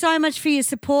thank you so much for your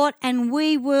support, and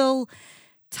we will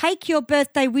take your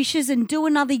birthday wishes and do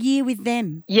another year with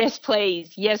them. Yes,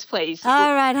 please. Yes, please.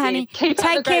 All right, honey. Keep up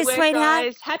Take the care, great work, sweetheart.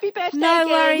 guys. Happy birthday No again.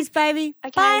 worries, baby.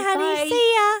 Okay, bye, honey. bye.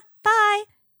 See ya. Bye.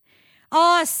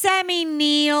 Oh, Sammy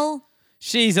Neal.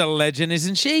 She's a legend,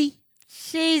 isn't she?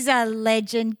 She's a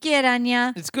legend. Good on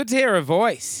ya. It's good to hear her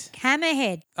voice.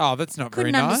 Hammerhead. Oh, that's not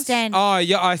Couldn't very nice. understand. Oh,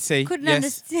 yeah, I see. Couldn't yes.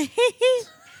 understand.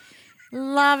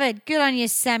 Love it. Good on you,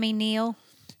 Sammy Neal.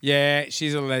 Yeah,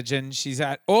 she's a legend. She's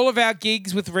at all of our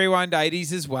gigs with Rewind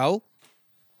 80s as well.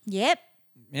 Yep.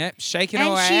 Yep, shaking And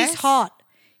her ass. she's hot.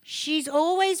 She's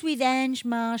always with Ange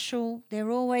Marshall.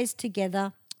 They're always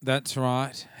together. That's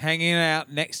right. Hanging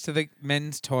out next to the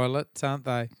men's toilets, aren't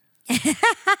they?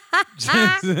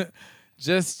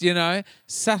 Just,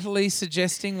 subtly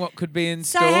suggesting what could be in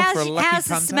store for a lucky how's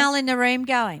punter. the smell in the room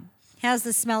going? How's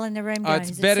the smell in the room going? It's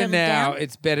Is it better settled now. down?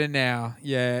 It's better now.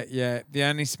 Yeah. The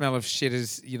only smell of shit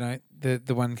is, the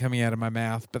one coming out of my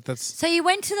mouth. But that's So you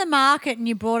went to the market and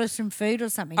you brought us some food or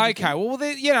something? okay. Well,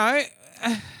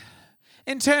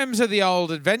 in terms of the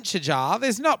old adventure jar,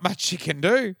 there's not much you can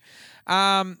do.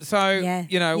 One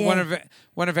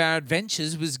of our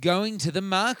adventures was going to the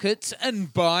markets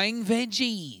and buying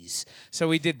veggies. So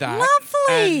we did that.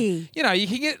 Lovely. And, you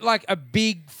can get like a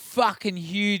big fucking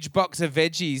huge box of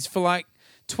veggies for like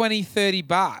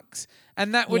 $20-$30.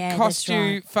 And that would cost that's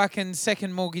you right. fucking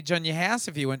second mortgage on your house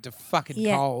if you went to fucking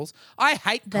Yeah. Coles. I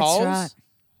hate That's Coles. right.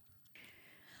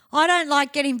 I don't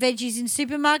like getting veggies in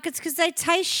supermarkets because they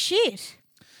taste shit.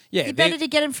 Yeah, You're better to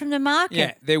get them from the market.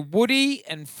 Yeah, they're woody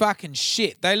and fucking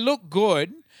shit. They look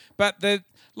good, but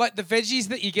like the veggies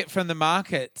that you get from the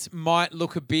markets might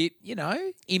look a bit,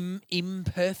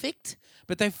 imperfect,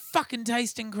 but they fucking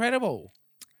taste incredible.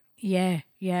 Yeah.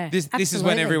 This is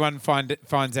when everyone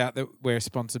finds out that we're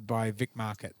sponsored by Vic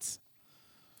Markets.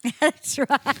 That's right.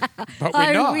 But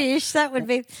we're not. I wish that would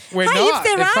be. We're hey, not.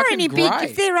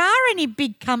 If there are any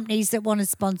big companies that want to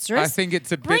sponsor us, I think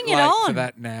it's a bit bring it late on. for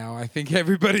that now. I think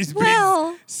everybody's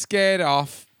been scared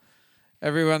off.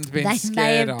 Everyone's been scared off. They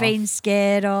may have been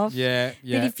scared off. Yeah.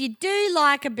 But if you do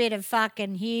like a bit of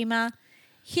fucking humour,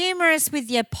 humorous with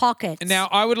your pockets. Now,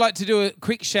 I would like to do a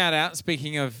quick shout out,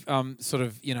 speaking of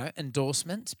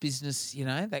endorsements, business,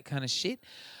 that kind of shit.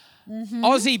 Mm-hmm.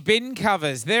 Aussie bin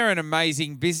covers, they're an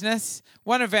amazing business.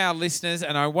 One of our listeners,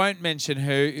 and I won't mention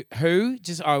who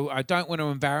I don't want to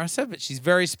embarrass her, but she's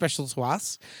very special to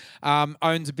us,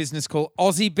 owns a business called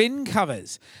Aussie Bin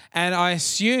Covers. And I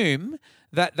assume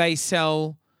that they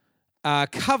sell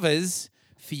covers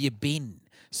for your bin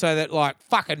so that like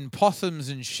fucking possums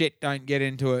and shit don't get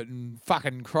into it and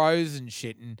fucking crows and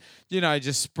shit and,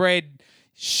 just spread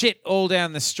shit all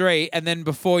down the street, and then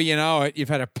before you know it, you've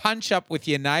had a punch up with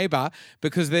your neighbour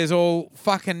because there's all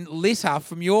fucking litter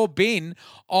from your bin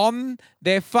on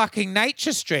their fucking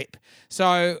nature strip.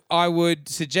 So I would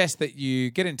suggest that you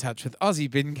get in touch with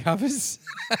Aussie Bin Covers.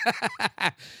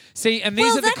 See, and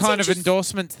these are the kind of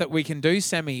endorsements that we can do,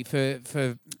 Sammy, for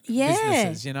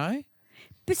businesses,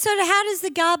 But so how does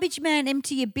the garbage man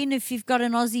empty your bin if you've got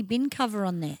an Aussie bin cover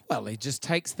on there? Well, he just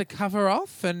takes the cover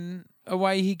off and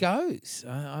away he goes.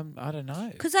 I don't know.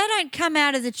 Because they don't come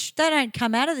out of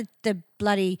the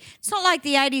bloody. It's not like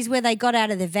the 80s where they got out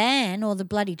of the van or the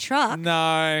bloody truck.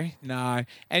 No.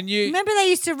 And you remember they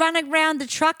used to run around the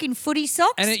truck in footy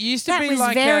socks, and it used to that be was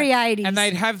like very 80s. And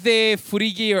they'd have their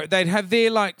footy gear. They'd have their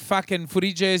like fucking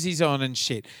footy jerseys on and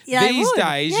shit. Yeah, These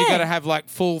days you got to have like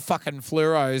full fucking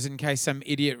fluoros in case some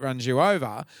idiot runs you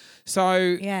over.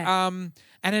 So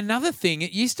And another thing,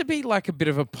 it used to be like a bit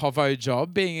of a povo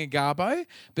job being a garbo,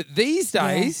 but these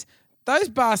days, those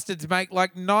bastards make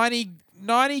like 90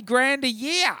 grand a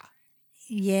year.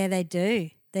 Yeah, they do.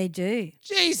 They do.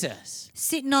 Jesus.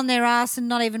 Sitting on their ass and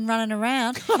not even running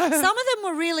around. Some of them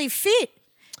were really fit.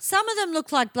 Some of them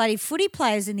looked like bloody footy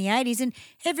players in the 80s, and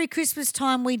every Christmas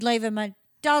time we'd leave them a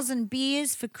dozen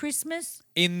beers for Christmas.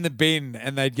 In the bin,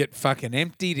 and they'd get fucking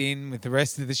emptied in with the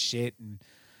rest of the shit and...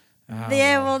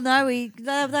 they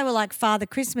were like Father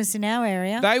Christmas in our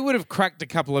area. They would have cracked a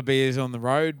couple of beers on the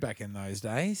road back in those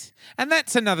days. And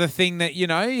that's another thing that,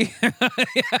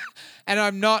 and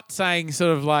I'm not saying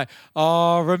sort of like,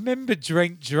 remember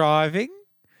drink driving?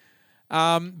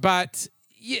 But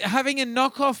having a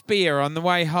knockoff beer on the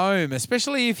way home,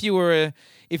 especially if you were a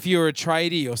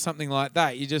tradie or something like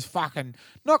that, you just fucking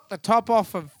knock the top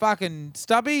off of fucking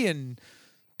stubby and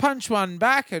punch one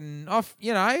back and off,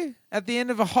 at the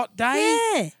end of a hot day.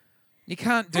 Yeah. You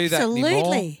can't do that anymore.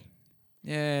 Absolutely.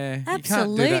 Yeah. Absolutely. You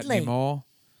can't do that anymore.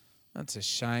 That's a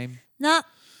shame. No,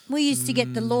 we used to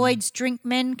get the Lloyd's drink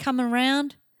men coming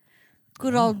around.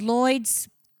 Good old Lloyd's.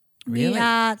 Really?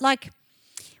 It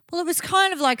was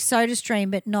kind of like SodaStream,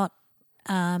 but not.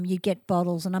 You'd get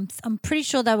bottles, and I'm pretty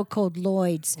sure they were called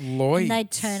Lloyd's. Lloyd's. And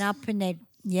they'd turn up and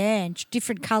and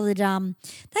different coloured. They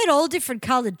had all different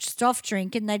coloured soft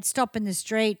drink, and they'd stop in the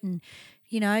street and,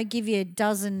 give you a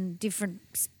dozen different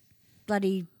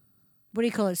bloody,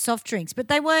 soft drinks. But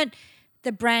they weren't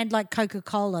the brand like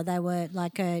Coca-Cola. They were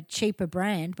like a cheaper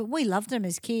brand, but we loved them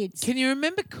as kids. Can you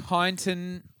remember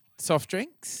Kyneton soft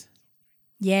drinks?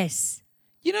 Yes.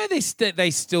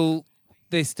 They're still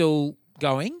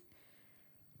going.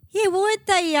 Yeah, weren't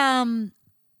they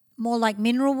more like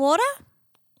mineral water?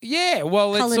 Yeah,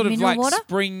 well, it's sort of like water?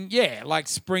 spring, like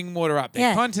spring water up there.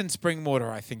 Yeah. Kyneton spring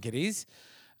water, I think it is.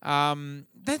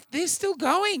 They're still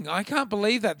going. I can't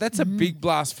believe that. That's a big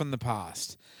blast from the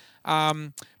past.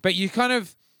 But you kind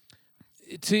of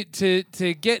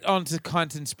to get onto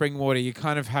Kyneton spring water, you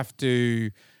kind of have to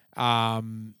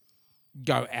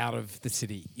go out of the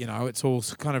city. It's all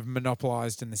kind of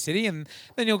monopolised in the city, and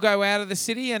then you'll go out of the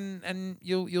city and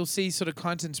you'll see sort of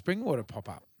Kyneton spring water pop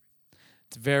up.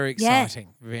 It's very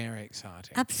exciting. Yeah. Very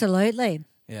exciting. Absolutely.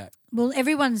 Yeah. Well,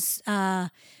 everyone's. What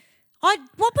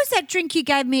was that drink you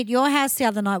gave me at your house the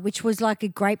other night, which was like a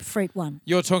grapefruit one?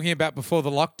 You're talking about before the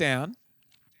lockdown.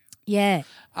 Yeah.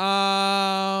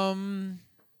 I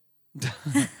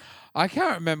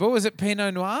can't remember. Was it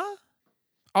Pinot Noir?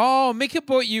 Oh, Mika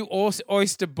bought you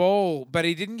oyster ball, but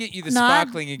he didn't get you the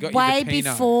sparkling. He got you the Pinot. Way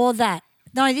before that.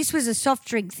 No, this was a soft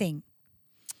drink thing.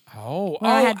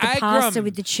 I had the pasta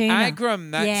with the tuna.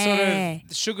 Agrum, that sort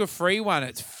of sugar-free one.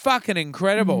 It's fucking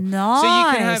incredible. Nice, so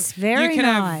you can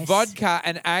have have vodka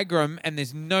and Agrum, and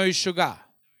there's no sugar.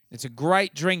 It's a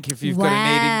great drink if you've got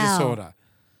an eating disorder.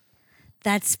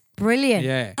 That's brilliant.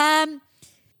 Yeah.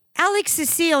 Alex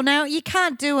Cecile. Now, you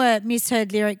can't do a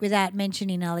misheard lyric without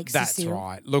mentioning Alex Cecile. That's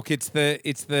right. Look, it's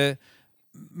the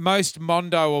most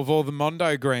Mondo of all the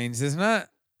Mondo greens, isn't it?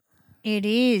 It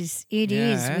is. It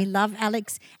is. We love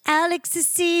Alex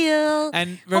Cecile.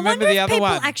 And remember the other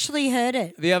one. People actually heard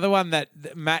it. The other one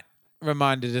that Matt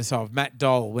reminded us of, Matt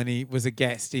Dole, when he was a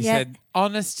guest. He said,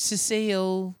 "Honest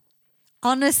Cecile."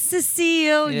 Honest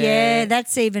Cecile. Yeah,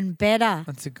 that's even better.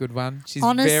 That's a good one. She's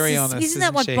honest, very honest. Isn't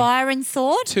that what Byron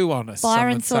thought? Too honest.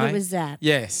 Byron thought it was that.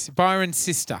 Yes, Byron's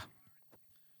sister.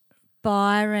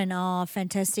 Byron,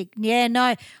 fantastic. Yeah,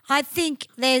 no, I think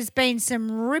there's been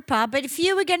some ripper, but if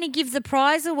you were going to give the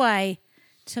prize away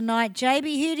tonight, JB,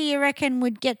 who do you reckon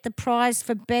would get the prize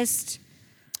for best?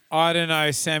 I don't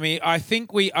know, Sammy. I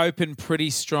think we opened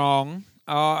pretty strong.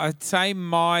 I'd say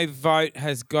my vote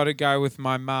has got to go with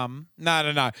my mum.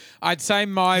 No. I'd say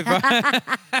my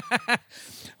vote.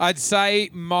 I'd say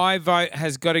my vote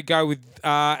has got to go with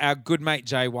our good mate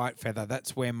Jay Whitefeather.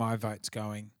 That's where my vote's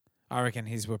going. I reckon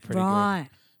his were pretty good.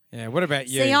 Yeah. What about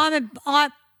you? See,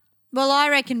 I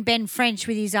reckon Ben French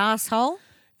with his asshole.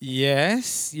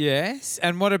 Yes.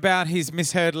 And what about his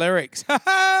misheard lyrics?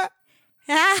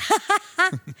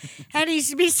 And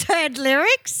his misheard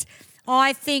lyrics?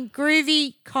 I think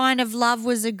Groovy Kind of Love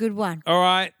was a good one. All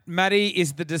right. Maddie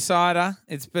is the decider.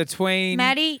 It's between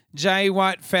Jay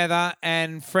Whitefeather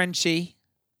and Frenchie,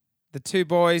 the two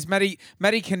boys. Maddie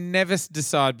can never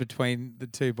decide between the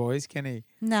two boys, can he?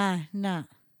 No.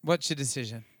 What's your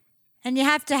decision? And you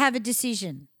have to have a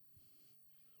decision.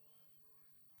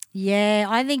 Yeah,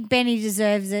 I think Benny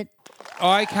deserves it.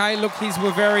 Okay, look, his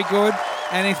were very good.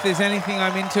 And if there's anything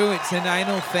I'm into, it's an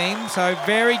anal theme. So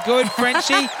very good,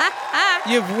 Frenchie.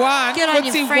 You've won. Good on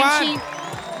What's you, he Frenchie.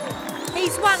 won?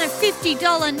 He's won a $50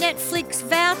 Netflix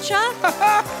voucher.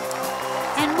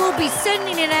 And we'll be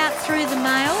sending it out through the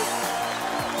mail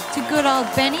to good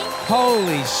old Benny.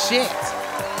 Holy shit.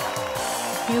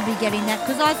 He'll be getting that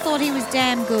because I thought he was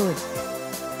damn good.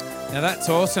 Now that's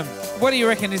awesome. What do you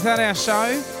reckon? Is that our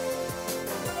show?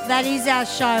 That is our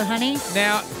show, honey.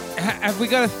 Now, have we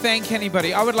got to thank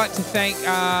anybody? I would like to thank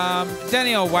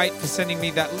Danielle Waite for sending me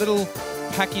that little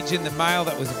package in the mail.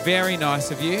 That was very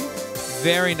nice of you.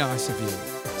 Very nice of you.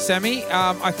 Sammy,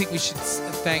 I think we should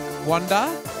thank Wanda,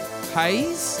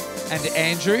 Hayes and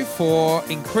Andrew for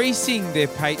increasing their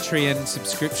Patreon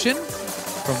subscription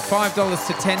from $5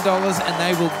 to $10, and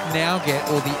they will now get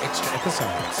all the extra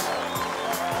episodes.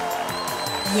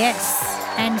 Yes.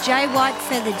 And Jay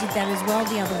Whitefeather did that as well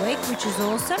the other week, which is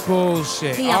awesome.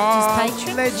 Bullshit. He upped his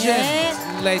Patreon. Legend.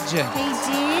 Yeah, Legend. he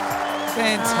did.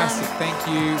 Fantastic. Thank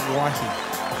you, Whitey.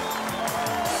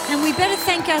 And we better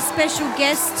thank our special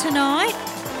guest tonight.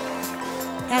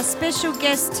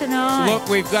 Look,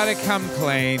 we've got to come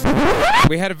clean.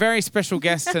 We had a very special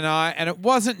guest tonight, and it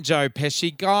wasn't Joe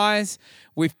Pesci. Guys,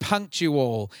 we've punked you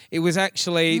all. It was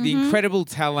actually the incredible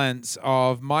talents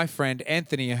of my friend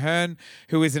Anthony Ahern,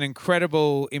 who is an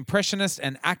incredible impressionist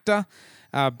and actor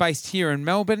based here in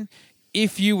Melbourne.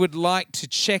 If you would like to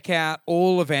check out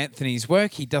all of Anthony's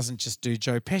work, he doesn't just do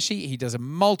Joe Pesci. He does a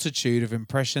multitude of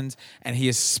impressions, and he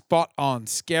is spot on,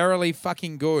 scarily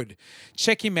fucking good.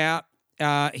 Check him out.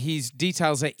 His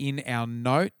details are in our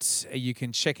notes. You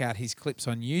can check out his clips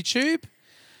on YouTube.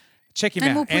 Check him out.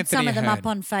 And we'll put Anthony some of them Ahern. up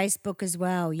on Facebook as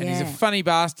well, yeah. And he's a funny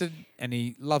bastard, and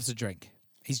he loves a drink.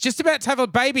 He's just about to have a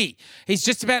baby.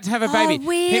 Oh,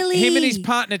 really? Him and his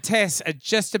partner Tess are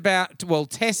just about to, well,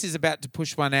 Tess is about to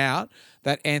push one out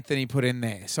that Anthony put in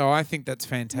there. So I think that's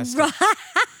fantastic. Right.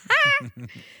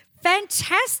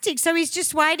 Fantastic. So he's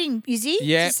just waiting, is he?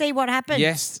 Yeah. To see what happens?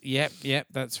 Yes. Yep.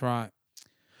 That's right.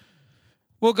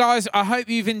 Well, guys, I hope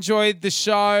you've enjoyed the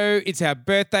show. It's our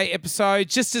birthday episode,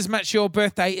 just as much your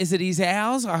birthday as it is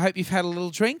ours. I hope you've had a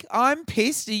little drink. I'm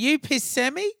pissed. Are you pissed,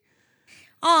 Sammy?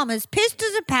 I'm as pissed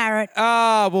as a parrot.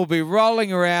 We'll be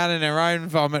rolling around in our own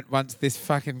vomit once this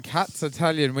fucking cuts, I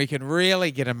tell you, and we can really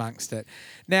get amongst it.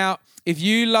 Now, if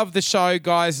you love the show,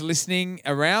 guys, listening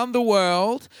around the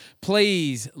world,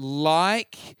 please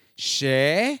like,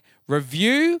 share,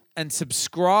 review and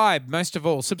subscribe. Most of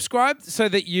all, subscribe so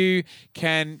that you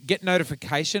can get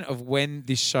notification of when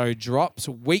this show drops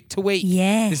week to week.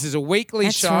 Yeah. This is a weekly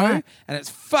That's show right. and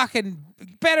it's fucking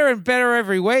better and better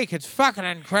every week. It's fucking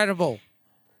incredible.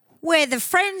 We're the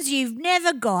friends you've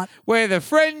never got. We're the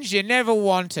friends you never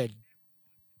wanted.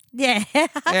 Yeah.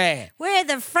 Yeah. We're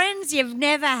the friends you've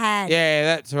never had. Yeah,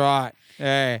 that's right.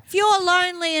 Yeah. If you're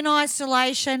lonely in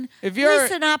isolation,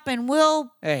 listen up and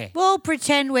we'll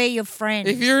pretend we're your friends.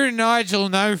 If you're a Nigel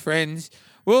no friends,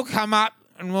 we'll come up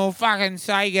and we'll fucking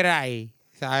say g'day.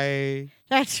 So.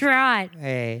 That's right.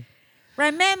 Yeah.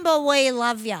 Remember, we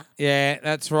love you. Yeah,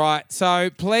 that's right.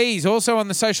 So please, also on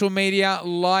the social media,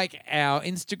 like our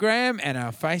Instagram and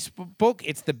our Facebook.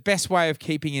 It's the best way of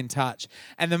keeping in touch.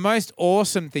 And the most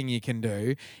awesome thing you can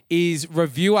do is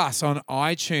review us on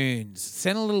iTunes.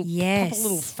 Send a little, pop a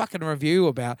little fucking review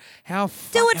about how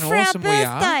fucking Do it for awesome our we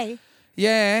are. birthday.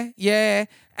 Yeah.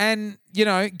 And,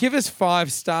 give us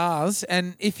 5 stars.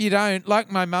 And if you don't,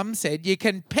 like my mum said, you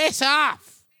can piss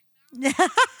off.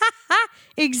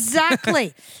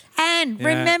 Exactly. And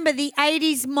remember the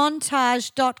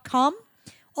 80smontage.com.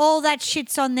 All that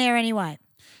shit's on there anyway.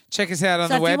 Check us out on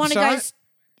So the website.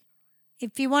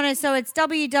 If you want to, so it's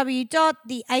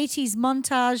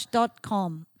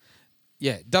www.the80smontage.com.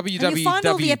 Yeah, And you'll find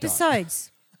all the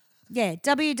episodes. Yeah,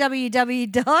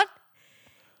 www.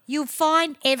 You'll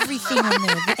find everything on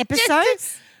there. The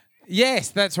episodes. Yes,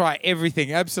 that's right.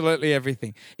 Everything, absolutely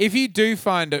everything. If you do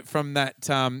find it from that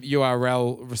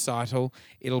URL recital,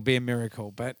 it'll be a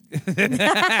miracle. But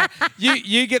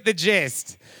you get the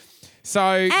gist. So,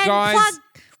 And guys,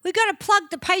 we've got to plug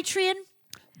the Patreon.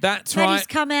 That's that right. has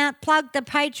come out. Plug the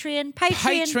Patreon.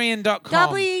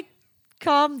 Patreon.com.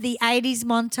 The 80s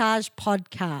Montage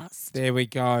Podcast. There we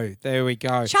go.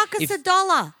 Chuck us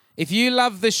 $1. If you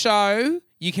love the show,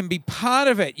 you can be part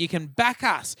of it. You can back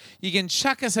us. You can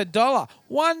chuck us $1.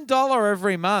 $1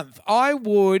 every month. I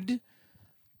would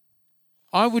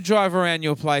drive around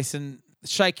your place and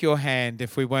shake your hand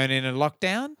if we weren't in a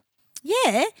lockdown.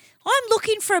 Yeah. I'm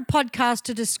looking for a podcast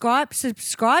to subscribe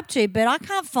to, but I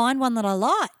can't find one that I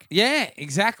like. Yeah,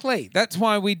 exactly. That's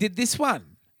why we did this one.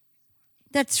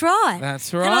 That's right.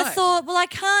 That's right. And I thought, well, I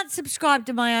can't subscribe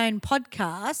to my own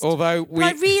podcast. Although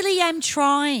I really am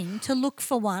trying to look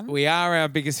for one. We are our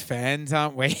biggest fans,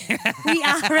 aren't we? We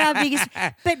are our biggest.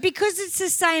 But because it's the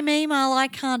same email, I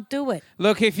can't do it.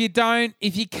 Look, if you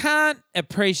can't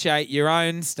appreciate your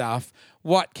own stuff,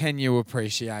 what can you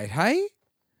appreciate, hey?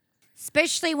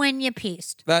 Especially when you're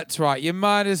pissed. That's right. You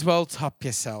might as well top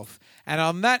yourself. And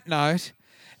on that note,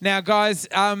 now, guys,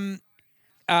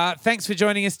 thanks for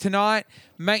joining us tonight.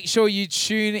 Make sure you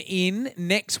tune in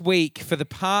next week for the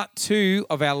part 2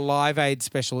 of our Live Aid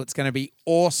special. It's going to be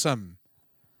awesome.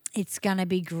 It's going to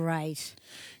be great.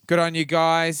 Good on you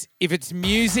guys. If it's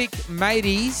music,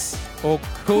 mateys, or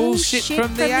cool shit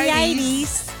from the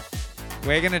 80s,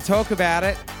 we're going to talk about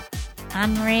it.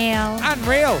 Unreal.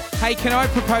 Hey, can I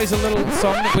propose a little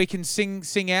song that we can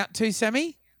sing out to,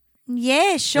 Sammy?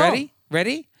 Yeah, sure.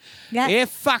 Ready? Yeah.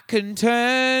 If I can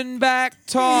turn back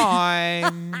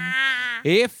time,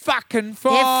 if I can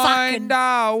find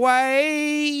a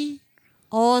way.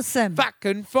 Awesome. If I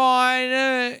can find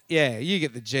it. Yeah, you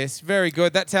get the gist. Very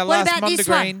good. That's our What last about this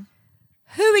Mondegreen. one?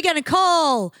 Who are we going to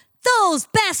call? Those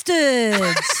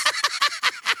bastards.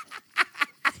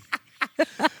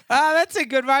 That's a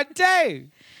good one too.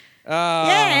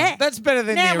 Yeah. That's better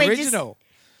than Now the we original.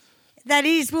 That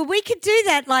is, well, we could do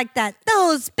that like that.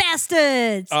 Those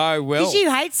bastards. I will. Because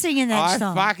you hate singing that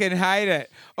song. I fucking hate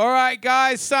it. All right,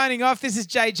 guys, signing off. This is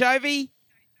Jay Jovi.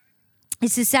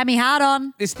 This is Sammy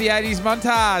Hardon. This is the 80s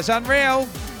Montage. Unreal.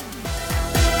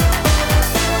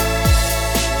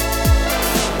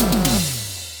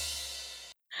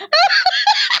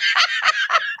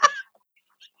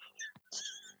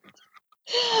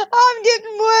 I'm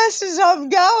getting worse as I'm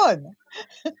going.